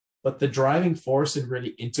 But the driving force in really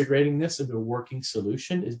integrating this into a working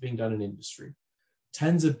solution is being done in industry.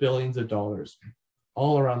 Tens of billions of dollars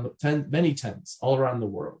all around, many tens all around the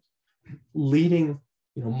world, leading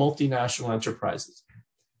multinational enterprises.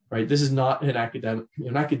 Right? This is not an academic.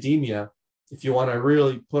 In academia, if you want to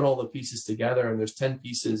really put all the pieces together, and there's 10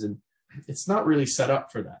 pieces, and it's not really set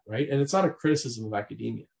up for that, right? And it's not a criticism of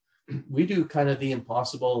academia. We do kind of the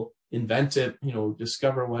impossible, inventive,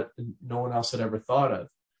 discover what no one else had ever thought of.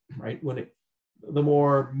 right? The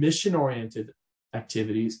more mission-oriented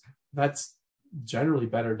activities, that's generally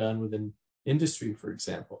better done within industry, for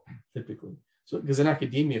example, typically. So, because in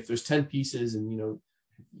academia, if there's 10 pieces and, you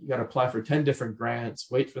got to apply for 10 different grants,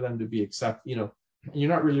 wait for them to be accepted, and you're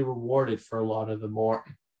not really rewarded for a lot of the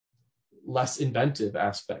less inventive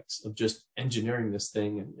aspects of just engineering this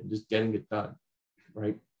thing and just getting it done,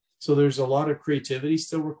 right? So there's a lot of creativity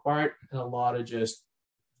still required and a lot of just,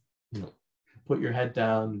 put your head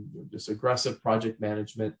down, just aggressive project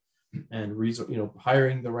management and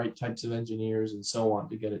hiring the right types of engineers and so on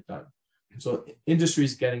to get it done. So industry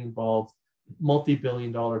is getting involved,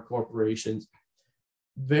 multi-billion-dollar corporations,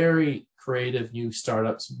 very creative new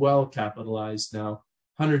startups, well capitalized now,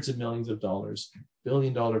 hundreds of millions of dollars,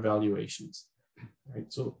 billion-dollar valuations, right?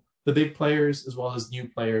 So the big players as well as new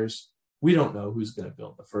players, we don't know who's going to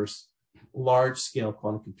build the first large-scale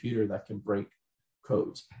quantum computer that can break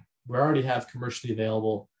codes. We already have commercially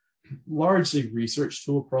available, largely research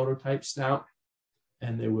tool prototypes now,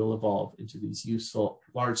 and they will evolve into these useful,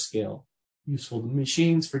 large-scale, useful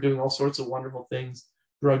machines for doing all sorts of wonderful things,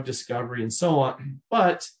 drug discovery, and so on.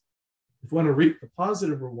 But if we want to reap the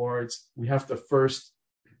positive rewards, we have to first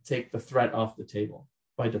take the threat off the table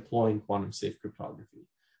by deploying quantum safe cryptography.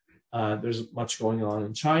 There's much going on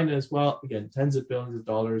in China as well. Again, tens of billions of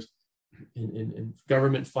dollars in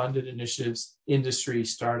government-funded initiatives, industry,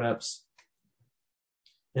 startups.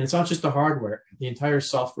 And it's not just the hardware, the entire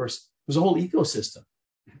software. There's a whole ecosystem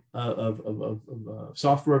of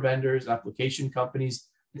software vendors, application companies,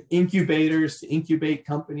 incubators to incubate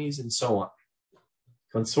companies, and so on.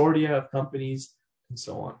 Consortia of companies, and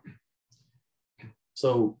so on.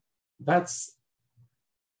 So that's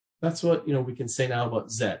what we can say now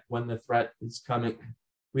about Z. When the threat is coming,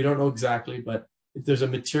 we don't know exactly, but there's a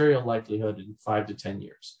material likelihood in 5 to 10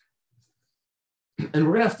 years. And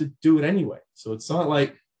we're gonna have to do it anyway. So it's not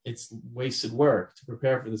like it's wasted work to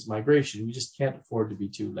prepare for this migration. We just can't afford to be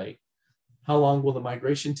too late. How long will the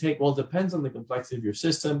migration take? Well, it depends on the complexity of your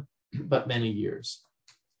system, but many years.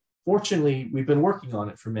 Fortunately, we've been working on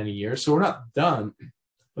it for many years, so we're not done,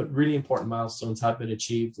 but really important milestones have been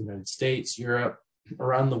achieved in the United States, Europe,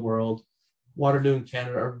 around the world. Waterloo and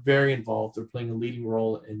Canada are very involved. They're playing a leading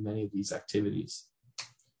role in many of these activities.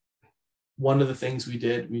 One of the things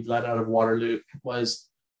we led out of Waterloo was,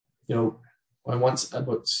 I once,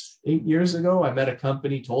 about 8 years ago, I met a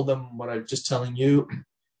company, told them what I'm just telling you,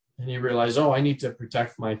 and you realize, I need to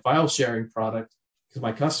protect my file sharing product because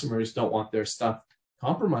my customers don't want their stuff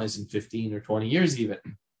compromised in 15 or 20 years even.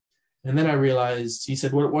 And then I realized, he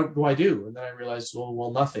said, what do I do? And then I realized,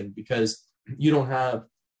 well, nothing, because you don't have,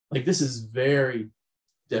 this is very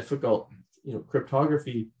difficult.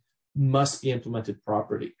 Cryptography must be implemented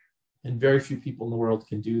properly, and very few people in the world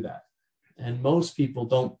can do that. And most people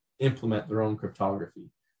don't implement their own cryptography.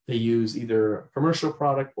 They use either a commercial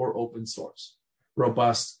product or open source,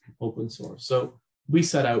 robust open source. So we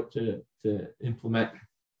set out to implement,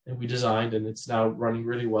 and we designed, and it's now running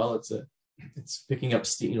really well. It's picking up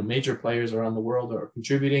steam. Major players around the world are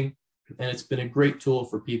contributing, and it's been a great tool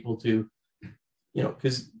for people to,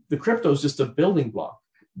 because the crypto is just a building block.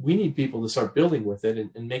 We need people to start building with it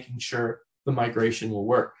and making sure the migration will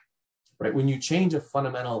work, right? When you change a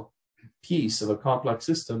fundamental piece of a complex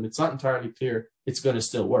system, it's not entirely clear it's going to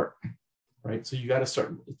still work, right? So you got to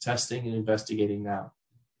start testing and investigating now.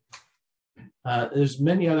 There's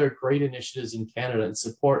many other great initiatives in Canada in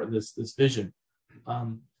support of this vision.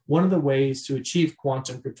 One of the ways to achieve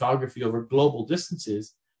quantum cryptography over global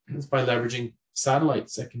distances is by leveraging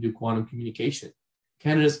satellites that can do quantum communication.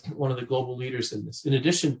 Canada is one of the global leaders in this. In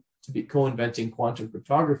addition to co-inventing quantum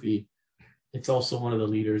cryptography, it's also one of the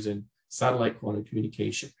leaders in satellite quantum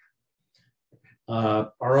communication.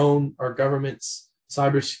 Our government's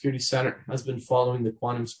Cybersecurity Center has been following the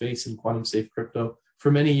quantum space and quantum safe crypto for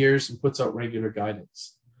many years and puts out regular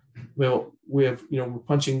guidance. We're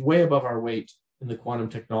punching way above our weight in the quantum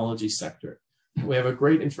technology sector. We have a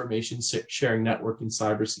great information sharing network in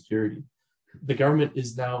cybersecurity. The government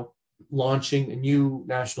is now launching a new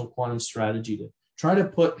national quantum strategy to try to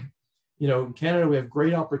put, in Canada, we have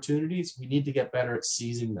great opportunities. We need to get better at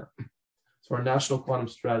seizing them. So our national quantum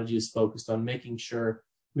strategy is focused on making sure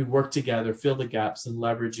we work together, fill the gaps, and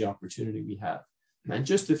leverage the opportunity we have. And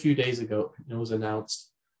just a few days ago, it was announced,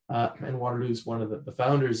 and Waterloo is one of the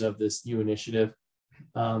founders of this new initiative.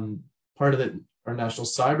 Part of our national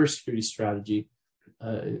cybersecurity strategy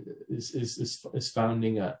is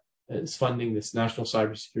funding this national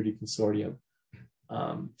cybersecurity consortium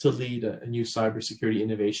to lead a new cybersecurity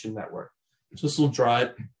innovation network. So this will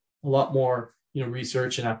drive a lot more,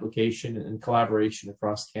 research and application and collaboration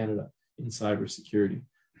across Canada in cybersecurity.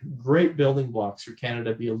 great building blocks for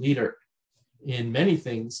Canada to be a leader in many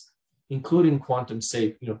things, including quantum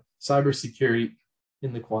safe, cybersecurity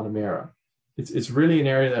in the quantum era. It's really an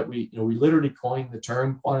area that we literally coined the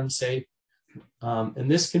term quantum safe.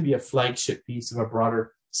 And this can be a flagship piece of a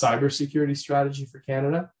broader cybersecurity strategy for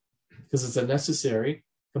Canada, because it's a necessary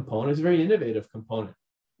component. It's a very innovative component,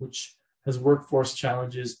 which has workforce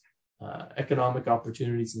challenges, economic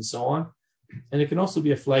opportunities, and so on. And it can also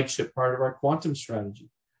be a flagship part of our quantum strategy.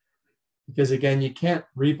 Because again, you can't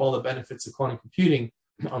reap all the benefits of quantum computing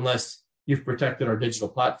unless you've protected our digital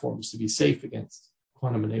platforms to be safe against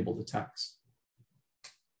quantum-enabled attacks.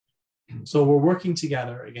 So we're working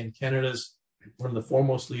together. Again, Canada's one of the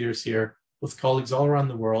foremost leaders here with colleagues all around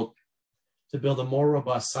the world to build a more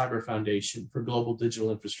robust cyber foundation for global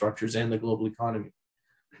digital infrastructures and the global economy.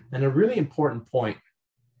 And a really important point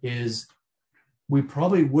is we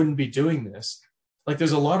probably wouldn't be doing this. Like,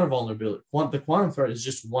 there's a lot of vulnerability. The quantum threat is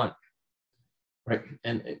just one, right?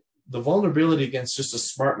 And the vulnerability against just a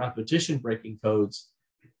smart mathematician breaking codes,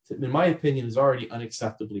 in my opinion, is already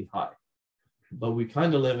unacceptably high. But we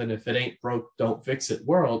kind of live in if it ain't broke, don't fix it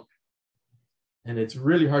world. And it's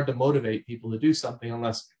really hard to motivate people to do something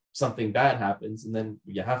unless something bad happens, and then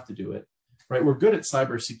you have to do it, right? We're good at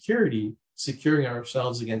cybersecurity, securing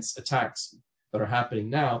ourselves against attacks that are happening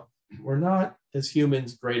now. We're not, as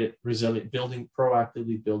humans, great at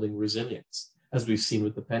proactively building resilience, as we've seen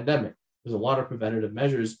with the pandemic. There's a lot of preventative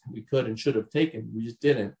measures we could and should have taken. We just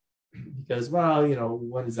didn't, because, well,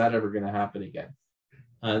 when is that ever going to happen again?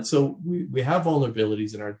 And so we have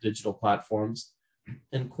vulnerabilities in our digital platforms,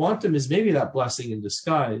 and quantum is maybe that blessing in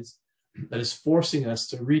disguise that is forcing us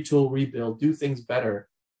to retool, rebuild, do things better.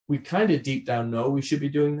 We kind of deep down know we should be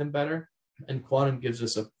doing them better, and quantum gives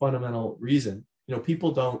us a fundamental reason.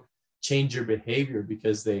 People don't change your behavior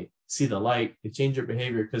because they see the light. They change your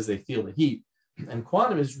behavior because they feel the heat. And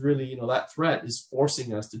quantum is really, that threat is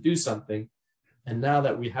forcing us to do something. And now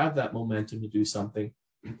that we have that momentum to do something,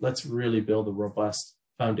 let's really build a robust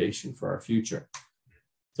foundation for our future.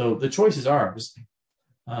 So the choice is ours.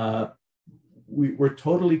 We're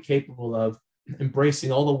totally capable of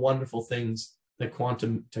embracing all the wonderful things that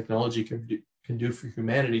quantum technology can do for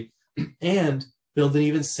humanity, and build an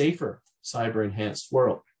even safer cyber-enhanced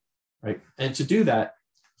world, right? And to do that,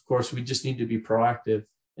 of course, we just need to be proactive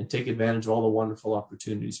and take advantage of all the wonderful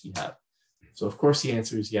opportunities we have. So, of course, the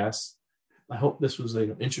answer is yes. I hope this was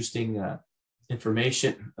interesting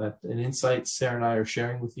information and insights Sara and I are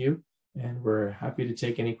sharing with you, and we're happy to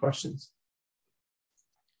take any questions.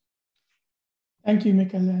 Thank you,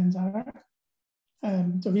 Michele and Zara.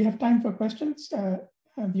 So we have time for questions.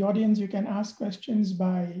 The audience, you can ask questions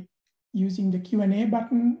by using the Q&A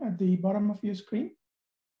button at the bottom of your screen.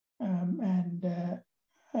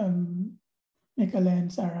 Michele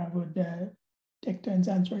and Sara would take turns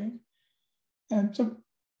answering. So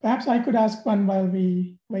perhaps I could ask one while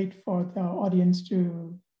we wait for the audience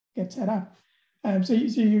to get set up. So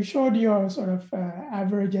you showed your sort of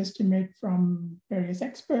average estimate from various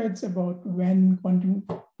experts about when quantum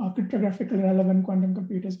cryptographically relevant quantum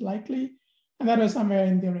computers is likely, and that was somewhere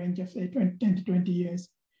in the range of, say, 10 to 20 years.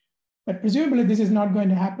 But presumably this is not going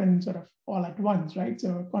to happen sort of all at once, right?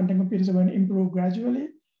 So quantum computers are going to improve gradually.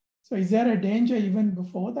 So is there a danger even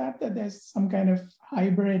before that there's some kind of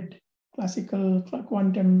hybrid classical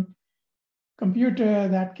quantum computer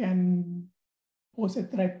that can pose a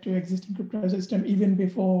threat to existing crypto system even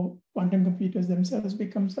before quantum computers themselves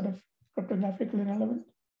become sort of cryptographically relevant?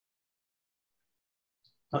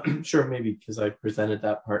 Sure, maybe because I presented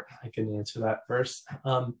that part, I can answer that first.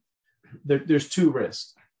 There's two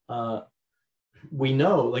risks. We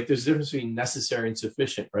know, there's a difference between necessary and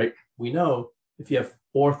sufficient, right? We know if you have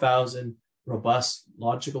 4,000 robust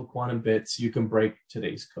logical quantum bits, you can break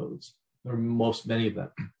today's codes, or many of them.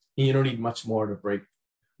 And you don't need much more to break,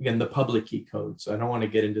 again, the public key code. So I don't want to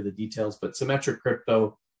get into the details, but symmetric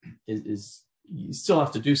crypto is you still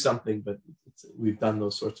have to do something, but we've done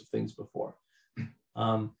those sorts of things before.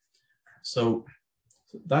 So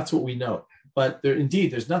that's what we know. But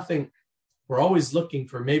there's nothing, we're always looking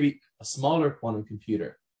for maybe a smaller quantum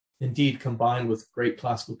computer, indeed combined with great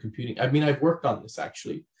classical computing. I mean, I've worked on this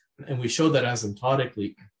actually, and we show that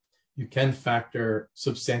asymptotically, you can factor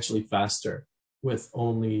substantially faster with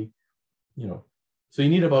only, so you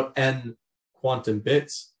need about n quantum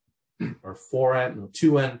bits, or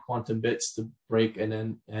 2n quantum bits to break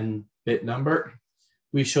an n bit number.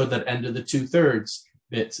 We showed that n to the 2/3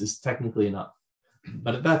 bits is technically enough,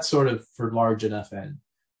 but that's sort of for large enough n.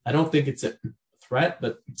 I don't think it's a threat,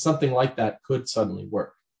 but something like that could suddenly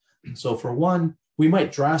work. So for one, we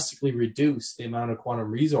might drastically reduce the amount of quantum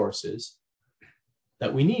resources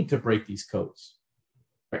that we need to break these codes.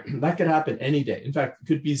 right? That could happen any day. In fact, it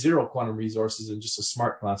could be 0 quantum resources and just a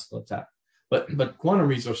smart classical attack. But quantum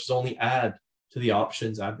resources only add to the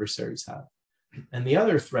options adversaries have. And the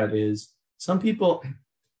other threat is some people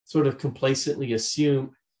sort of complacently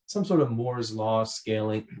assume some sort of Moore's law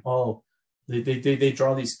scaling. Oh, they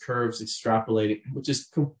draw these curves extrapolating, which is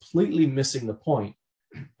completely missing the point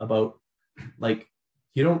about, like,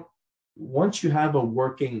 once you have a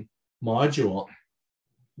working module,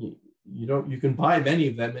 you can buy many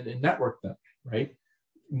of them and network them, right?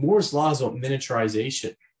 Moore's law is about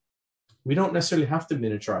miniaturization. We don't necessarily have to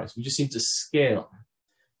miniaturize. We just need to scale.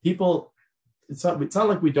 People, it's not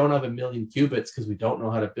like we don't have 1 million qubits because we don't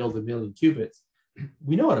know how to build 1 million qubits.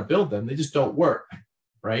 We know how to build them. They just don't work,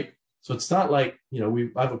 right? So it's not like, I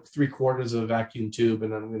have 3/4 of a vacuum tube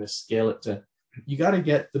and I'm going to scale it to, you got to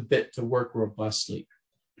get the bit to work robustly.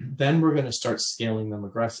 Then we're going to start scaling them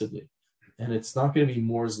aggressively. And it's not going to be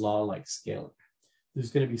Moore's law like scaling.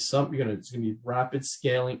 There's going to be it's going to be rapid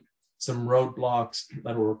scaling, some roadblocks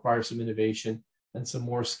that will require some innovation, and some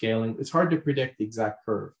more scaling. It's hard to predict the exact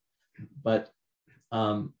curve, but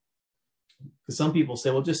because some people say,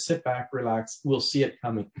 well, just sit back, relax, we'll see it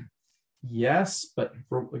coming. Yes, but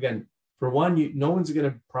for one, no one's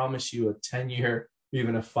going to promise you a 10-year,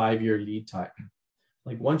 even a 5-year lead time.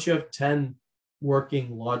 Like once you have 10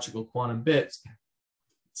 working logical quantum bits,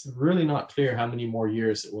 it's really not clear how many more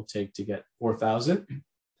years it will take to get 4,000.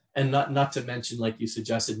 And not to mention, like you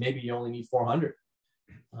suggested, maybe you only need 400.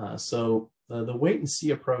 So the wait and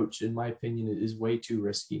see approach, in my opinion, is way too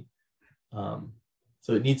risky.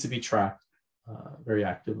 So it needs to be tracked very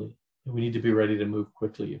actively. And we need to be ready to move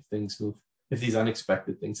quickly if these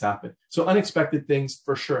unexpected things happen. So unexpected things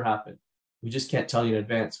for sure happen. We just can't tell you in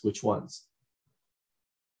advance which ones.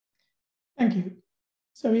 Thank you.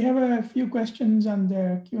 So we have a few questions on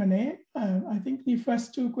the Q&A. I think the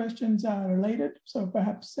first 2 questions are related, so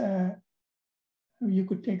perhaps you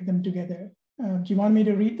could take them together. Do you want me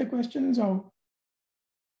to read the questions, or?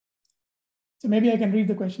 So maybe I can read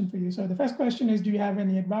the question for you. So the first question is, do you have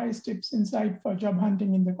any advice, tips, insight for job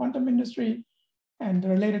hunting in the quantum industry? And the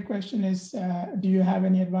related question is, do you have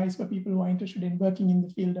any advice for people who are interested in working in the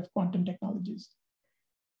field of quantum technologies?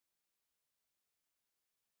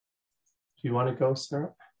 Do you want to go,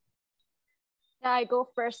 Sara? Yeah, I go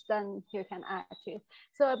first, then you can add to it.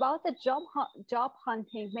 So about the job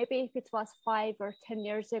hunting, maybe if it was 5 or 10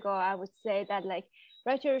 years ago, I would say that, like,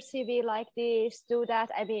 write your CV like this, do that.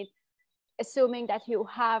 I mean, assuming that you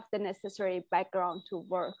have the necessary background to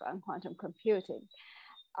work on quantum computing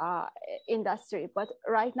industry. But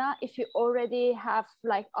right now, if you already have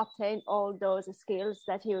like obtained all those skills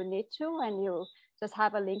that you need to, and you just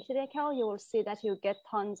have a LinkedIn account, you will see that you get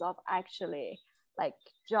tons of actually like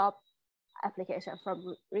job application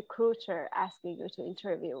from recruiter asking you to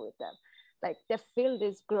interview with them. Like the field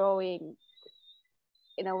is growing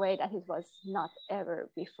in a way that it was not ever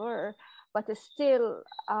before, but still,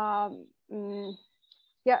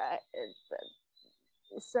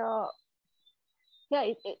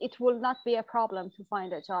 it will not be a problem to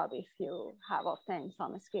find a job if you have obtained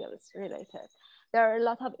some skills related. There are a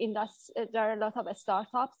lot of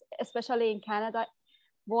startups, especially in Canada,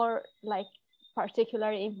 more like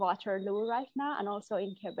particularly in Waterloo right now, and also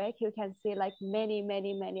in Quebec. You can see like many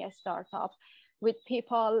startups with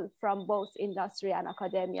people from both industry and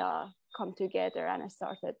academia come together and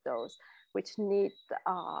started those, which need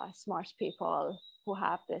smart people who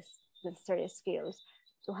have this necessary skills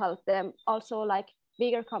to help them. Also, like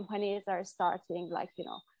bigger companies are starting, like,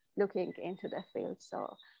 looking into the field.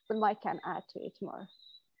 So, but Mike can add to it more.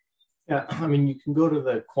 Yeah, I mean, you can go to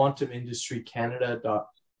the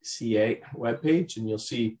quantumindustrycanada.ca webpage, and you'll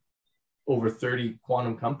see over 30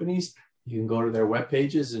 quantum companies. You can go to their web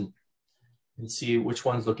pages and see which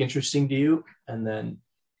ones look interesting to you, and then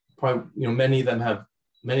probably many of them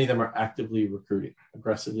are actively recruiting,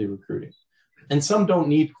 aggressively recruiting, and some don't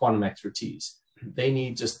need quantum expertise. They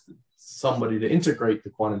need just somebody to integrate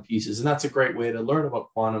the quantum pieces, and that's a great way to learn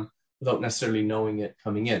about quantum without necessarily knowing it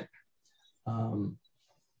coming in.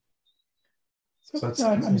 So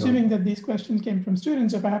I'm assuming that these questions came from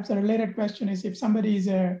students, so perhaps a related question is, if somebody is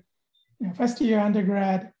a first-year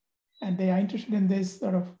undergrad and they are interested in this,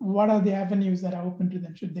 sort of, what are the avenues that are open to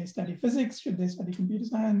them? Should they study physics? Should they study computer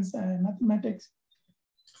science, mathematics?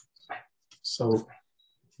 So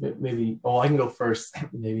maybe, I can go first,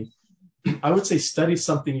 maybe. I would say study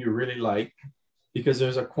something you really like, because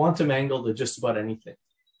there's a quantum angle to just about anything.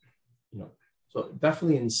 So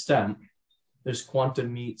definitely in STEM, there's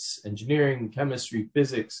quantum meets engineering, chemistry,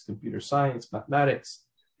 physics, computer science, mathematics,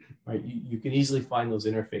 right? You can easily find those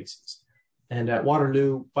interfaces. And at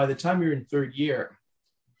Waterloo, by the time you're in 3rd year,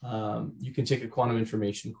 you can take a quantum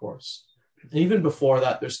information course. And even before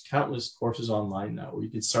that, there's countless courses online now where you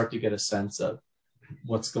can start to get a sense of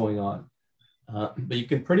what's going on. But you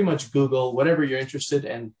can pretty much Google whatever you're interested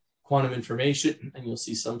in, quantum information, and you'll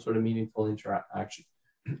see some sort of meaningful interaction.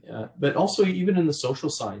 But also even in the social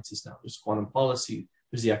sciences now, there's quantum policy,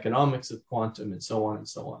 there's the economics of quantum, and so on and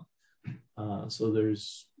so on. So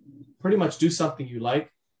there's pretty much do something you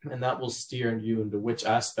like, and that will steer you into which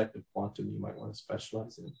aspect of quantum you might want to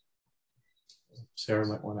specialize in. Sara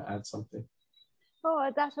might want to add something. Oh,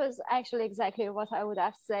 that was actually exactly what I would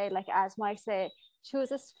have said. Like, as Mike said,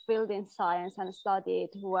 choose a field in science and study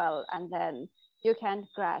it well, and then you can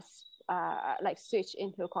grasp, like switch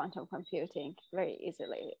into quantum computing very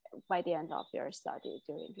easily by the end of your study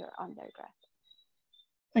during your undergrad.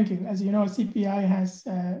 Thank you. As you know, CPI has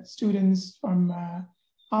students from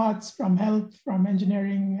arts, from health, from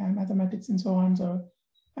engineering, mathematics, and so on. So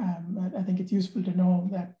I think it's useful to know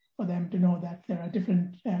that, for them to know that there are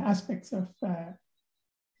different aspects of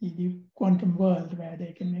the quantum world where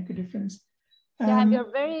they can make a difference. Yeah, and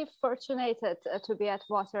we're very fortunate to be at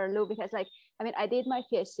Waterloo, because, like, I mean, I did my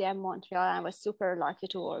PhD in Montreal and I was super lucky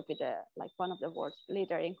to work with one of the world's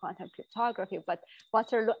leader in quantum cryptography. But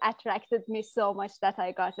Waterloo attracted me so much that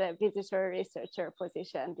I got a visitor researcher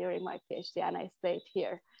position during my PhD, and I stayed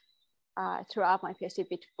here throughout my PhD,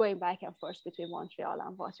 going back and forth between Montreal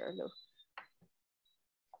and Waterloo.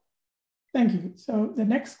 Thank you. So the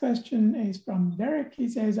next question is from Derek. He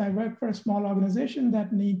says, I work for a small organization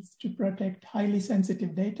that needs to protect highly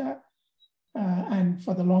sensitive data and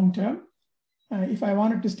for the long term. If I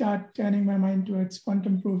wanted to start turning my mind towards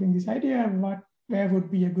quantum proving this idea, where would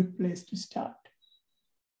be a good place to start?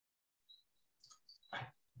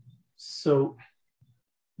 So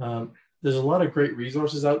there's a lot of great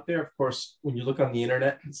resources out there. Of course, when you look on the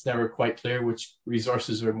internet, it's never quite clear which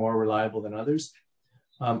resources are more reliable than others.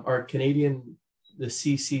 Our Canadian, the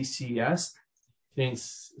CCCS, Canadian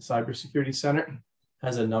Cybersecurity Center,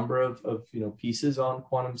 has a number of pieces on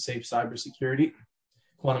quantum safe cybersecurity.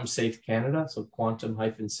 Quantum Safe Canada, so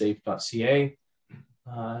quantum-safe.ca,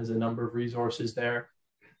 has a number of resources there.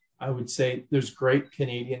 I would say there's great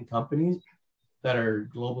Canadian companies that are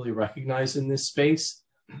globally recognized in this space.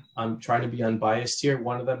 I'm trying to be unbiased here.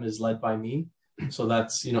 One of them is led by me. So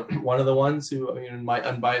that's, one of the ones who, in my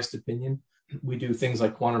unbiased opinion, we do things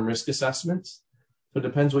like quantum risk assessments. So it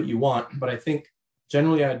depends what you want. But I think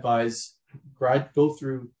generally I advise go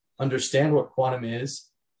through, understand what quantum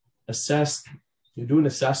is, assess, do an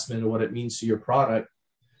assessment of what it means to your product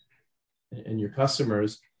and your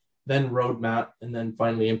customers, then roadmap, and then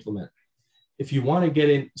finally implement. If you want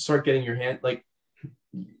to start getting your hand,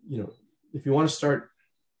 if you want to start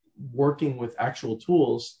working with actual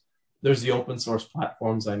tools, there's the open source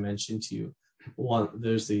platforms I mentioned to you.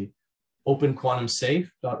 There's the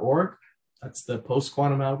openquantumsafe.org. That's the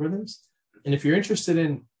post-quantum algorithms. And if you're interested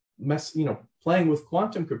in playing with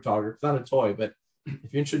quantum cryptography, it's not a toy, but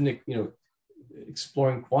if you're interested in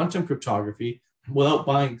exploring quantum cryptography without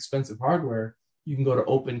buying expensive hardware, you can go to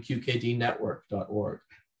openqqdnetwork.org,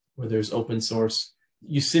 where there's open source.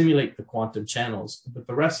 You simulate the quantum channels, but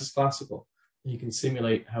the rest is classical. You can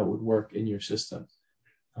simulate how it would work in your system.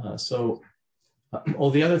 The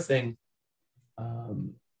other thing,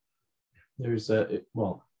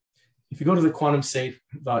 if you go to the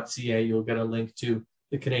quantumsafe.ca, you'll get a link to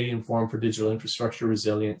the Canadian Forum for Digital Infrastructure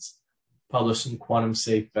Resilience, published in Quantum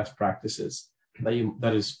Safe Best Practices.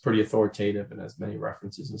 That is pretty authoritative and has many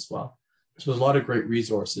references as well. So there's a lot of great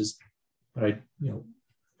resources, but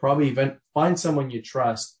probably find someone you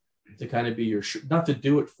trust to kind of be your, not to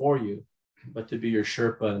do it for you, but to be your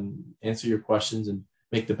Sherpa and answer your questions and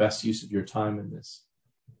make the best use of your time in this.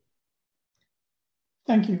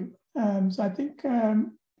 Thank you. So I think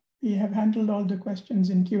we have handled all the questions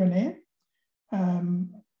in Q&A.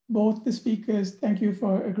 Both the speakers, thank you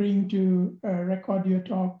for agreeing to record your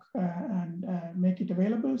talk and make it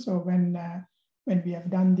available. So when we have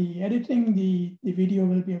done the editing, the video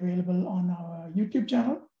will be available on our YouTube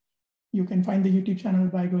channel. You can find the YouTube channel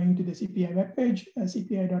by going to the CPI webpage,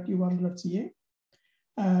 cpi.uwaterloo.ca.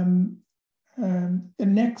 The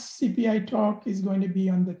next CPI talk is going to be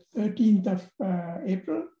on the 13th of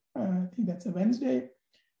April. I think that's a Wednesday.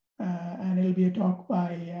 And it'll be a talk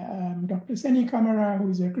by Dr. Seni Kamara, who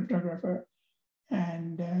is a cryptographer.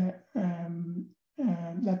 And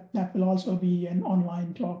that will also be an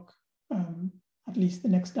online talk, at least the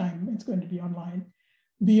next time it's going to be online.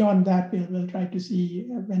 Beyond that, we'll try to see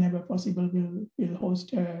whenever possible, we'll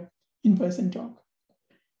host an in-person talk.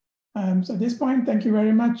 So at this point, thank you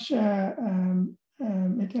very much, Michele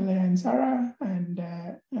and Sara, and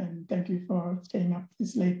thank you for staying up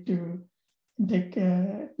this late to take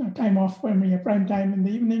time off from your prime time in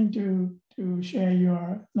the evening to share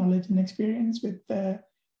your knowledge and experience with the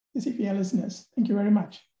CPI listeners. Thank you very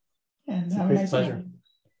much. And have a nice pleasure.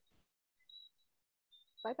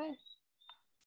 Bye-bye.